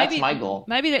go? That's my goal.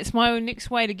 Maybe that's my next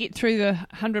way to get through the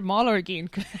 100-miler again.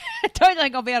 I don't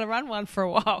think I'll be able to run one for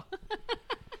a while.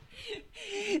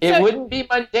 It wouldn't be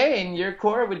mundane. Your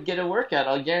core would get a workout.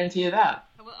 I'll guarantee you that.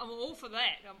 I'm all for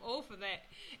that.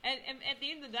 And at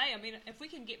the end of the day, I mean, if we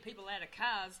can get people out of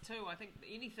cars too, I think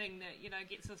anything that,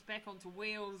 gets us back onto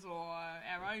wheels or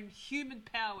our own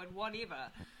human-powered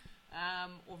whatever,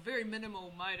 or very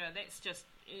minimal motor, that's just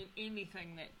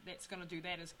anything that's going to do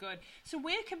that is good. So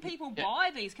where can people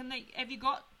buy these? Have you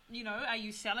got, are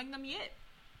you selling them yet?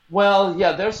 Well,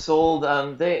 yeah, they're sold.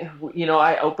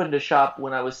 I opened a shop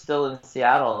when I was still in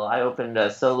Seattle. I opened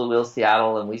a Solo Wheel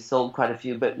Seattle, and we sold quite a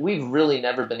few. But we've really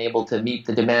never been able to meet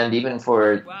the demand, even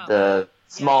for the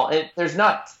small. Yeah. There's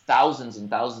not thousands and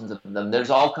thousands of them. There's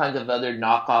all kinds of other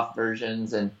knockoff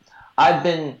versions, and I've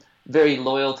been very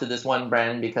loyal to this one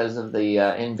brand because of the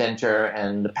inventor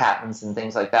and the patents and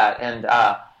things like that. And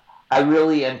I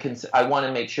really am. I want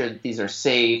to make sure that these are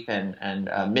safe and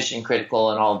mission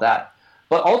critical and all of that.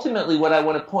 But ultimately, what I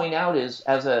want to point out is,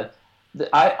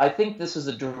 I think this is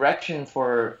a direction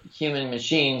for human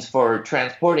machines for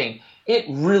transporting. It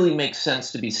really makes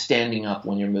sense to be standing up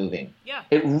when you're moving. Yeah.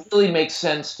 It really makes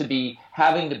sense to be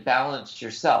having to balance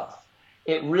yourself.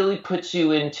 It really puts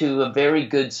you into a very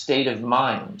good state of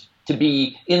mind to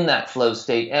be in that flow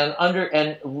state, and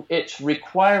it's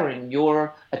requiring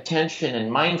your attention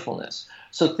and mindfulness.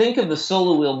 So think of the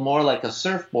solo wheel more like a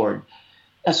surfboard.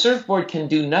 A surfboard can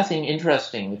do nothing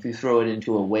interesting if you throw it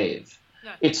into a wave.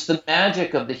 No. It's the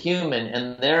magic of the human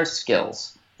and their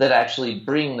skills that actually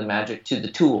bring the magic to the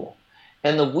tool.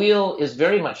 And the wheel is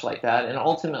very much like that, and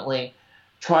ultimately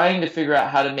trying to figure out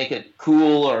how to make it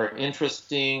cool or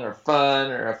interesting or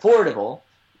fun or affordable,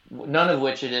 none of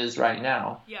which it is right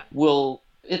now,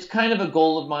 it's kind of a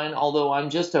goal of mine, although I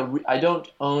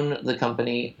don't own the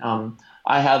company.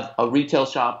 I have a retail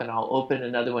shop, and I'll open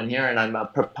another one here, and I'm a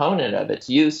proponent of its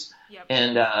use. Yep.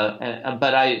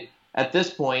 But at this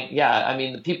point, I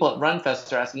mean, the people at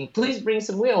RunFest are asking, please bring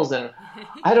some wheels, and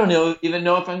I don't even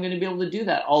know if I'm going to be able to do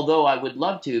that, although I would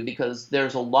love to, because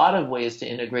there's a lot of ways to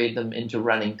integrate them into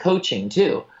running coaching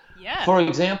too. Yeah. For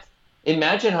example,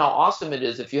 imagine how awesome it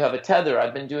is if you have a tether.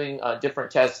 I've been doing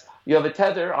different tests. You have a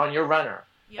tether on your runner,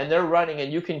 and they're running,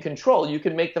 and you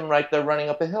can make them right there running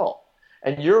up a hill.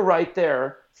 And you're right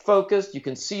there, focused. You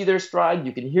can see their stride.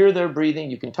 You can hear their breathing.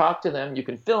 You can talk to them. You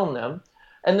can film them.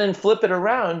 And then flip it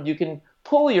around. You can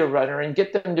pull your runner and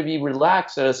get them to be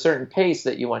relaxed at a certain pace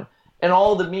that you want. And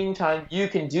all the meantime, you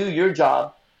can do your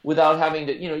job without having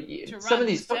to, some of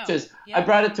these coaches. Yeah. I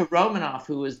brought it to Romanov,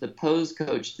 who was the pose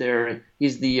coach there.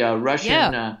 He's the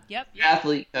Russian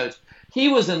athlete coach. He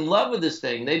was in love with this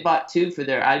thing. They bought two for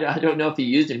their, I don't know if he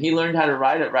used them. He learned how to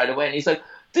ride it right away. And he's like,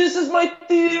 this is my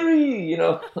theory,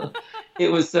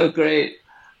 It was so great.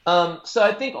 So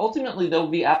I think ultimately there will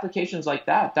be applications like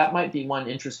that. That might be one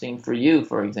interesting for you,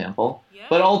 for example. Yeah.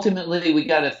 But ultimately we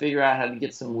got to figure out how to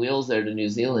get some wheels there to New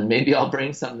Zealand. Maybe I'll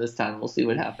bring some this time. We'll see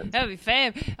what happens. That'd be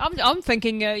fab. I'm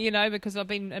thinking, because I've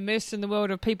been immersed in the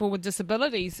world of people with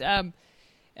disabilities.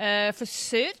 For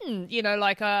certain,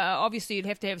 obviously you'd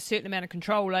have to have a certain amount of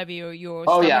control over your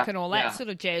stomach and all that sort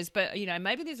of jazz. But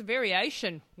maybe there's a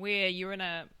variation where you're in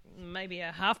maybe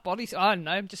a half body. I don't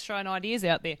know. I'm just throwing ideas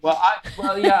out there.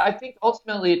 I think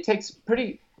ultimately it takes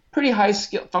pretty high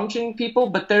skill functioning people,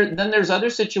 but then there's other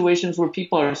situations where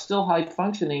people are still high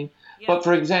functioning, but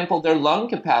for example, their lung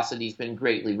capacity has been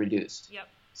greatly reduced. Yep.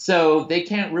 So they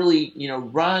can't really,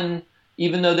 run,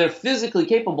 even though they're physically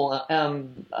capable.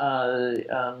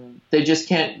 They just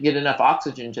can't get enough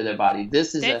oxygen to their body.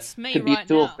 This is could be a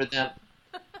tool for them.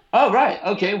 Oh, right.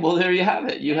 Okay. Well, there you have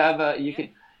it. You can.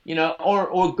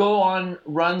 Or go on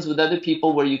runs with other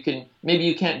people where maybe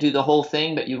you can't do the whole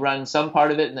thing, but you run some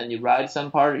part of it and then you ride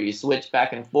some part, or you switch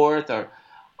back and forth, or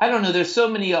I don't know. There's so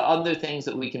many other things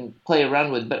that we can play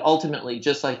around with, but ultimately,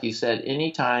 just like you said,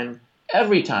 anytime,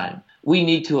 every time, we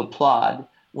need to applaud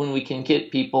when we can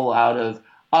get people out of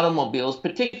automobiles,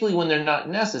 particularly when they're not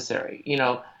necessary,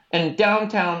 and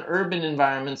downtown urban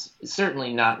environments,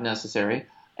 certainly not necessary.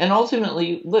 And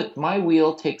ultimately, look, my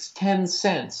wheel takes 10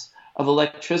 cents of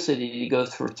electricity to go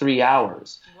for 3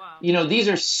 hours. Wow. These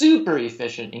are super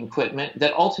efficient equipment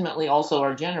that ultimately also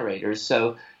are generators.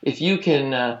 So if you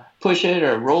can push it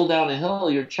or roll down a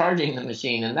hill, you're charging the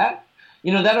machine, and that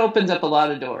opens up a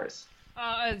lot of doors.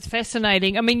 It's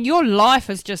fascinating. I mean, your life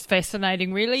is just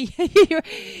fascinating, really.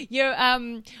 You're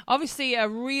obviously a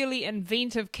really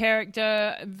inventive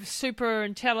character, super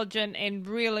intelligent, and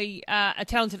really a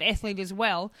talented athlete as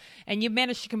well. And you've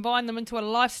managed to combine them into a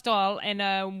lifestyle and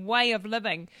a way of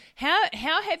living. How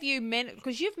have you managed?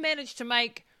 Because you've managed to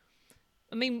make.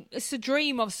 I mean, it's a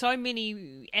dream of so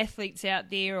many athletes out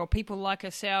there, or people like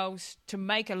ourselves, to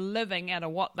make a living out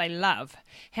of what they love.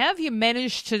 How have you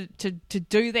managed to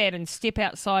do that and step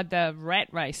outside the rat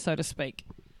race, so to speak?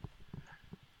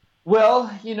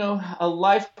 Well, a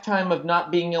lifetime of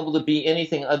not being able to be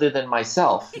anything other than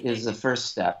myself is the first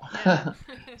step.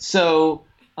 So,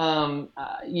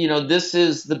 this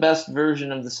is the best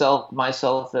version of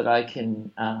myself that I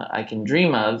can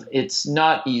dream of. It's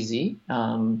not easy.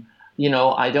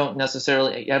 I don't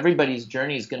necessarily, everybody's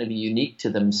journey is going to be unique to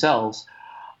themselves.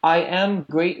 I am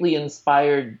greatly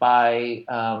inspired by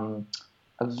a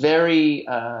very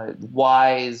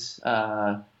wise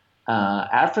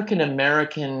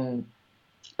African-American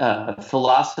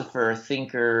philosopher,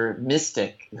 thinker,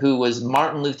 mystic, who was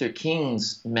Martin Luther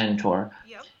King's mentor.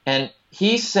 Yep. And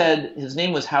he said, his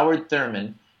name was Howard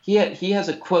Thurman. He has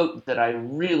a quote that I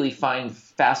really find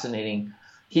fascinating.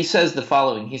 He says the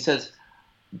following. He says,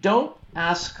 don't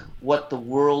ask what the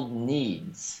world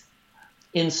needs.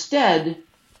 Instead,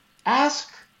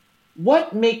 ask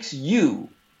what makes you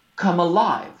come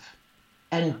alive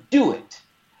and do it.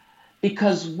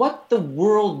 Because what the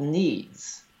world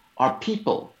needs are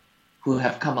people who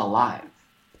have come alive.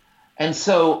 And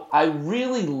so I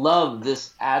really love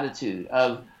this attitude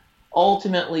of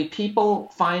ultimately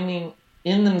people finding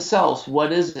in themselves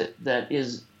what is it that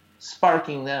is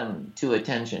sparking them to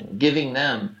attention, giving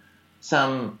them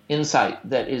some insight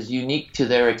that is unique to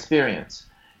their experience,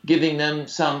 giving them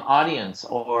some audience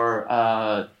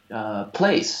or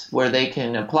place where they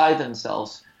can apply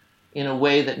themselves in a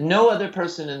way that no other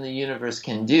person in the universe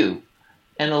can do,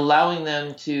 and allowing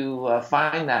them to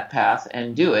find that path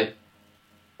and do it.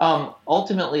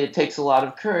 Ultimately, it takes a lot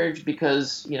of courage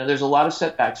because, there's a lot of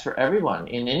setbacks for everyone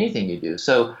in anything you do.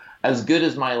 So as good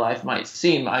as my life might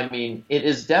seem, I mean, it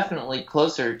is definitely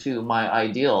closer to my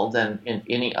ideal than in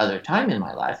any other time in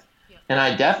my life. Yeah. And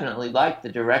I definitely like the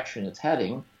direction it's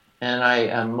heading. And I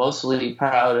am mostly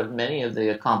proud of many of the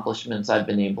accomplishments I've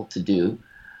been able to do.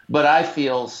 But I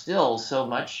feel still so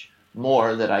much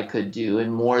more that I could do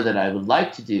and more that I would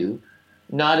like to do,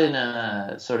 not in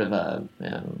a sort of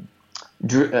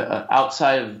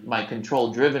outside of my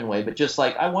control driven way, but just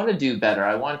like I want to do better.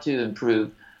 I want to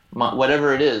improve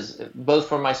whatever it is, both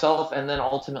for myself and then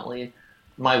ultimately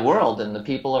my world and the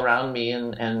people around me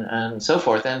and so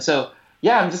forth. And so,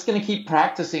 yeah, I'm just going to keep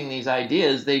practicing these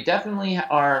ideas. They definitely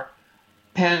are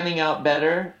panning out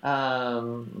better.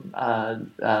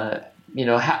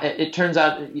 It turns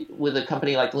out with a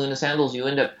company like Luna Sandals, you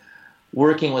end up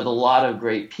working with a lot of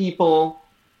great people,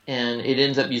 and it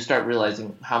ends up you start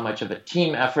realizing how much of a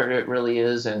team effort it really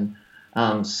is, and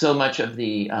so much of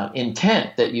the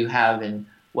intent that you have in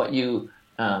what you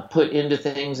put into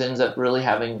things ends up really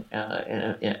having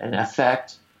an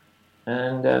effect.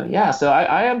 And so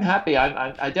I am happy.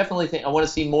 I definitely think I want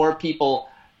to see more people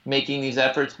making these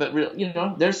efforts, but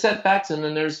there's setbacks, and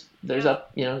then there's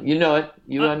up,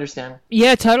 you understand.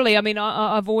 Yeah, totally. I mean,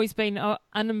 I've always been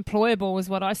unemployable is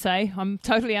what I say. I'm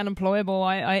totally unemployable.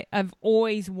 I've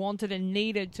always wanted and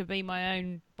needed to be my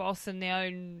own boss and the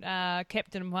own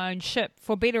captain of my own ship,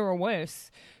 for better or worse,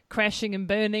 crashing and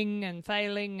burning and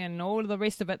failing and all of the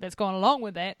rest of it that's gone along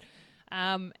with that.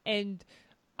 And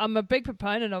I'm a big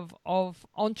proponent of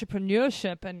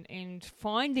entrepreneurship and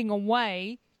finding a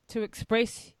way to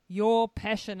express your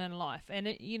passion in life. And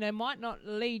it might not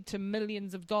lead to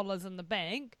millions of dollars in the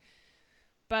bank,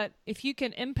 but if you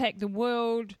can impact the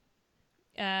world,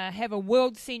 have a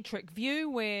world-centric view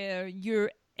where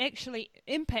you're actually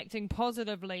impacting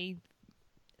positively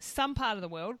some part of the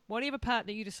world, whatever part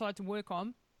that you decide to work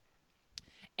on,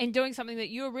 and doing something that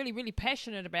you're really, really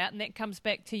passionate about, and that comes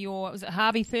back to was it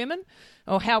Harvey Thurman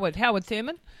or Howard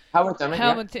Thurman? Howard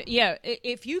Thurman. Yeah.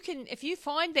 If you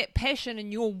find that passion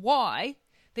in your why,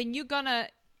 then you're gonna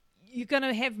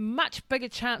have much bigger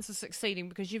chance of succeeding,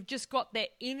 because you've just got that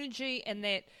energy and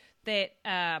that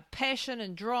passion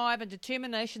and drive and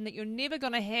determination that you're never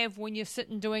going to have when you're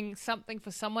sitting doing something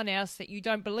for someone else that you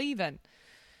don't believe in.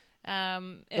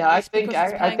 I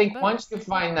think once you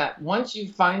find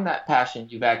that passion,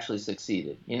 you've actually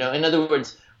succeeded. In other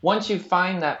words, once you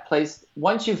find that place,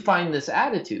 once you find this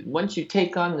attitude, once you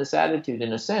take on this attitude,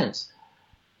 in a sense,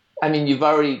 I mean,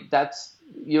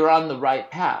 you're on the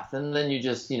right path, and then you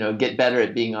just get better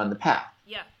at being on the path.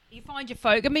 Yeah, you find your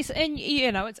focus, and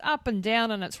it's up and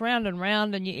down, and it's round and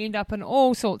round, and you end up in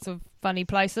all sorts of funny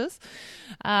places.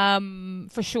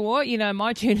 For sure,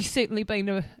 my journey's certainly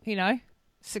been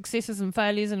successes and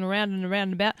failures and around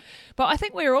and about. But I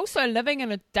think we're also living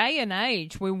in a day and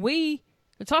age where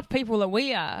the type of people that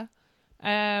we are,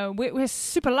 we're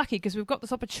super lucky because we've got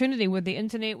this opportunity with the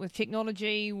internet, with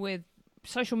technology, with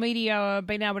social media,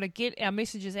 being able to get our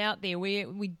messages out there where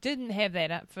we didn't have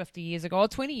that 50 years ago or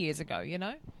 20 years ago,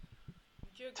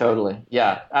 Totally.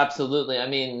 Yeah, absolutely. I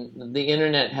mean, the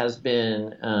internet has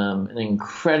been an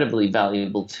incredibly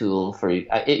valuable tool for you.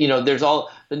 There's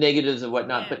all the negatives and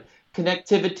whatnot, but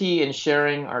connectivity and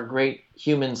sharing are great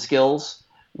human skills.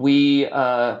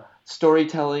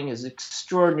 Storytelling is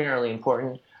extraordinarily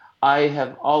important.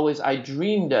 I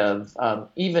dreamed of,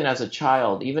 even as a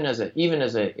child, even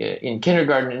in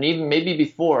kindergarten, and even maybe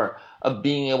before, of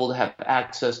being able to have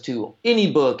access to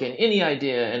any book and any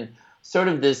idea, and sort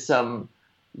of this, I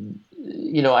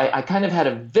kind of had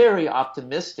a very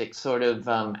optimistic sort of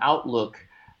outlook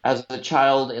as a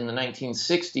child in the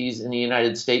 1960s in the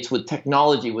United States, with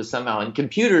technology was somehow, and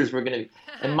computers were going to,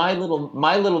 and my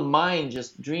little mind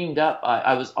just dreamed up.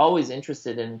 I was always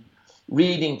interested in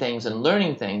reading things and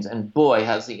learning things, and boy,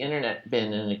 has the internet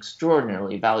been an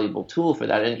extraordinarily valuable tool for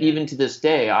that. And even to this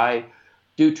day, I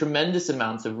do tremendous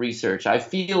amounts of research. I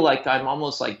feel like I'm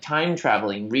almost like time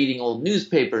traveling, reading old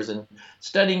newspapers and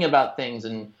studying about things,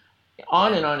 and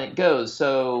on it goes.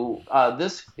 So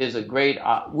this is a great,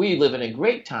 we live in a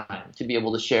great time to be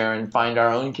able to share and find our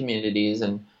own communities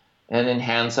and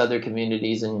enhance other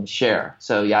communities and share.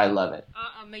 So yeah, I love it.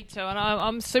 Me too, and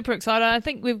I'm super excited. I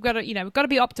think we've got to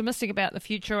be optimistic about the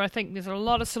future. I think there's a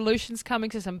lot of solutions coming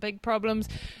to some big problems.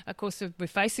 Of course, we're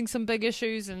facing some big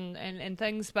issues and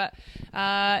things, but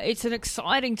it's an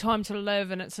exciting time to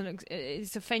live, and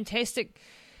it's a fantastic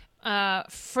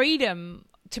freedom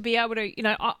to be able to,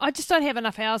 I just don't have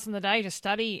enough hours in the day to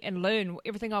study and learn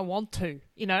everything I want to.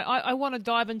 I want to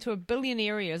dive into a billion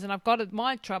areas, and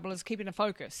my trouble is keeping a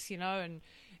focus,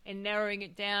 and narrowing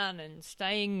it down and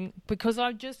staying, because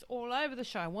I'm just all over the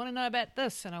show. I want to know about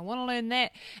this and I want to learn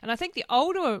that. And I think the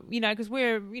older, because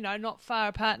we're, not far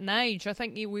apart in age, I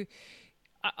think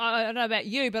I don't know about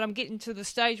you, but I'm getting to the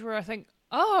stage where I think,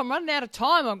 I'm running out of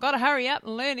time. I've got to hurry up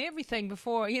and learn everything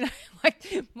before, like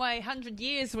my 100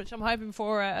 years, which I'm hoping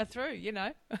for, are through,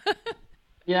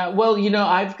 Yeah, well,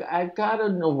 I've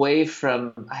gotten away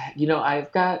from,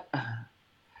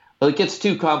 well, it gets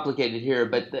too complicated here,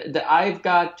 but I've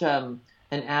got an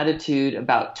attitude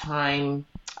about time.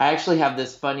 I actually have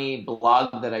this funny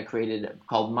blog that I created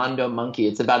called Mondo Monkey.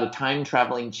 It's about a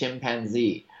time-traveling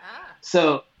chimpanzee.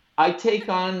 So I take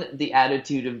on the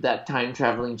attitude of that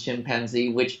time-traveling chimpanzee,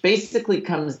 which basically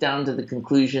comes down to the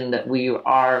conclusion that we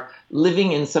are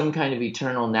living in some kind of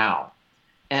eternal now.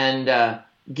 And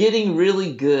getting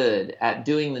really good at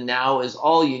doing the now is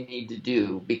all you need to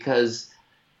do, because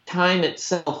time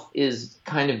itself is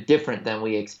kind of different than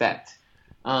we expect.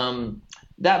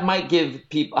 That might give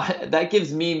that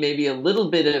gives me maybe a little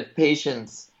bit of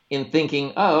patience in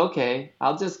thinking, oh, okay,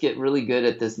 I'll just get really good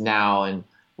at this now, and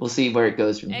we'll see where it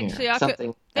goes from here.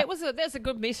 That's a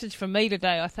good message for me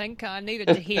today. I think I needed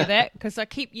to hear that, because I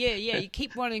keep, you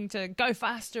keep wanting to go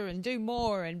faster and do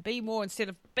more and be more instead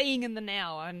of being in the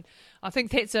now. And I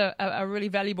think that's a really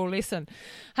valuable lesson.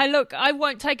 Hey, look, I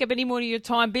won't take up any more of your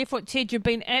time. Barefoot Ted, you've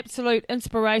been absolute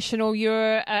inspirational.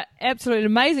 You're an absolute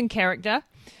amazing character.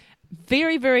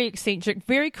 Very, very eccentric,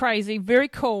 very crazy, very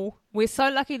cool. We're so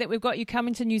lucky that we've got you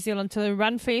coming to New Zealand to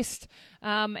RunFest,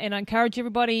 and I encourage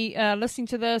everybody listening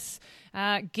to this,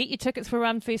 get your tickets for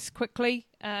RunFest quickly.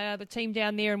 The team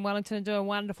down there in Wellington are doing a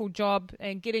wonderful job,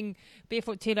 and getting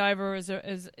Barefoot Ted over is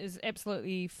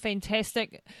absolutely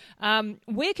fantastic.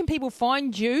 Where can people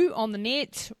find you on the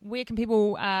net? Where can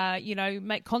people,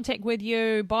 make contact with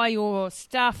you, buy your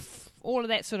stuff? All of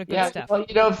that sort of good stuff. Well,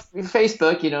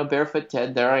 Facebook, Barefoot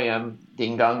Ted, there I am,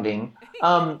 ding dong ding.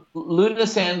 Luna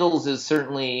Sandals is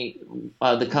certainly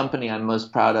the company I'm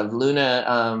most proud of.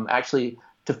 Luna, actually,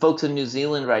 to folks in New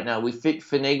Zealand right now, we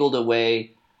finagled a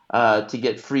way to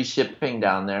get free shipping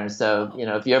down there. So,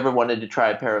 if you ever wanted to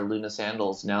try a pair of Luna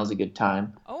Sandals, now's a good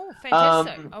time. Oh,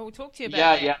 fantastic. I will talk to you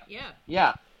about that.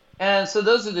 Yeah. And so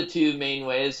those are the two main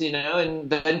ways, and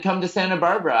then come to Santa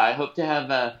Barbara. I hope to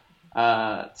have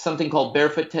something called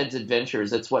Barefoot Ted's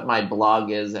Adventures. That's what my blog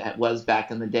was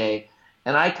back in the day.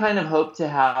 And I kind of hope to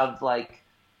have,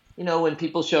 when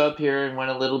people show up here and want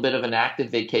a little bit of an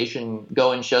active vacation,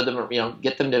 go and show them,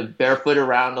 get them to barefoot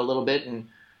around a little bit and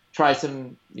try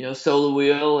some, solo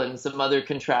wheel and some other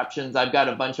contraptions. I've got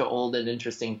a bunch of old and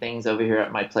interesting things over here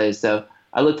at my place. So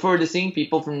I look forward to seeing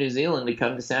people from New Zealand to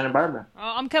come to Santa Barbara.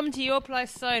 Oh, I'm coming to your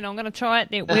place soon. I'm going to try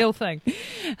out that wheel thing.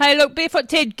 Hey, look, Barefoot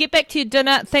Ted, get back to your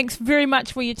dinner. Thanks very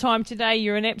much for your time today.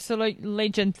 You're an absolute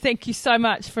legend. Thank you so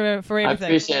much for everything. I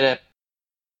appreciate it.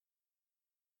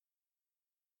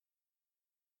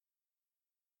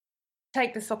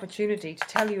 Take this opportunity to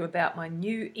tell you about my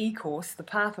new e-course, The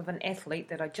Path of an Athlete,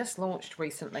 that I just launched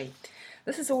recently.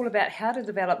 This is all about how to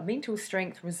develop mental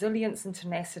strength, resilience and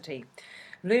tenacity.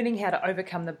 Learning how to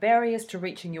overcome the barriers to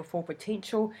reaching your full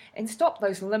potential and stop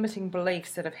those limiting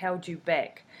beliefs that have held you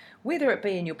back. Whether it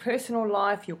be in your personal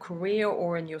life, your career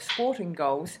or in your sporting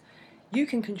goals, you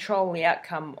can control the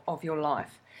outcome of your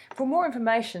life. For more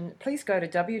information, please go to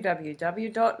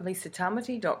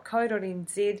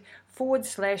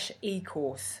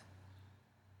www.lisatamati.co.nz/e-course.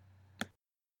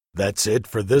 That's it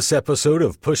for this episode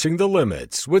of Pushing the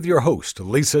Limits with your host,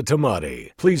 Lisa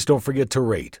Tamati. Please don't forget to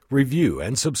rate, review,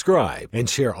 and subscribe, and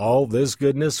share all this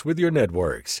goodness with your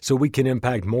networks so we can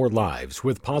impact more lives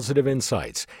with positive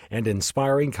insights and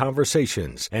inspiring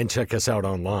conversations. And check us out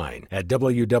online at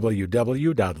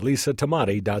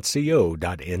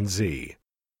www.lisatamati.co.nz.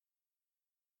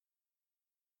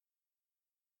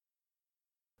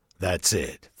 That's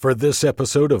it for this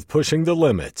episode of Pushing the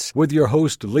Limits with your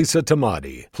host, Lisa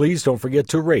Tamati. Please don't forget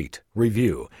to rate,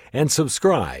 review, and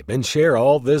subscribe and share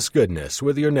all this goodness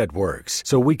with your networks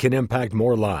so we can impact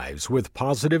more lives with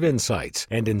positive insights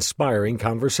and inspiring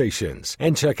conversations.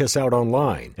 And check us out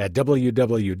online at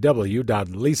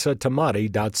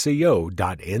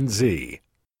www.lisatamati.co.nz.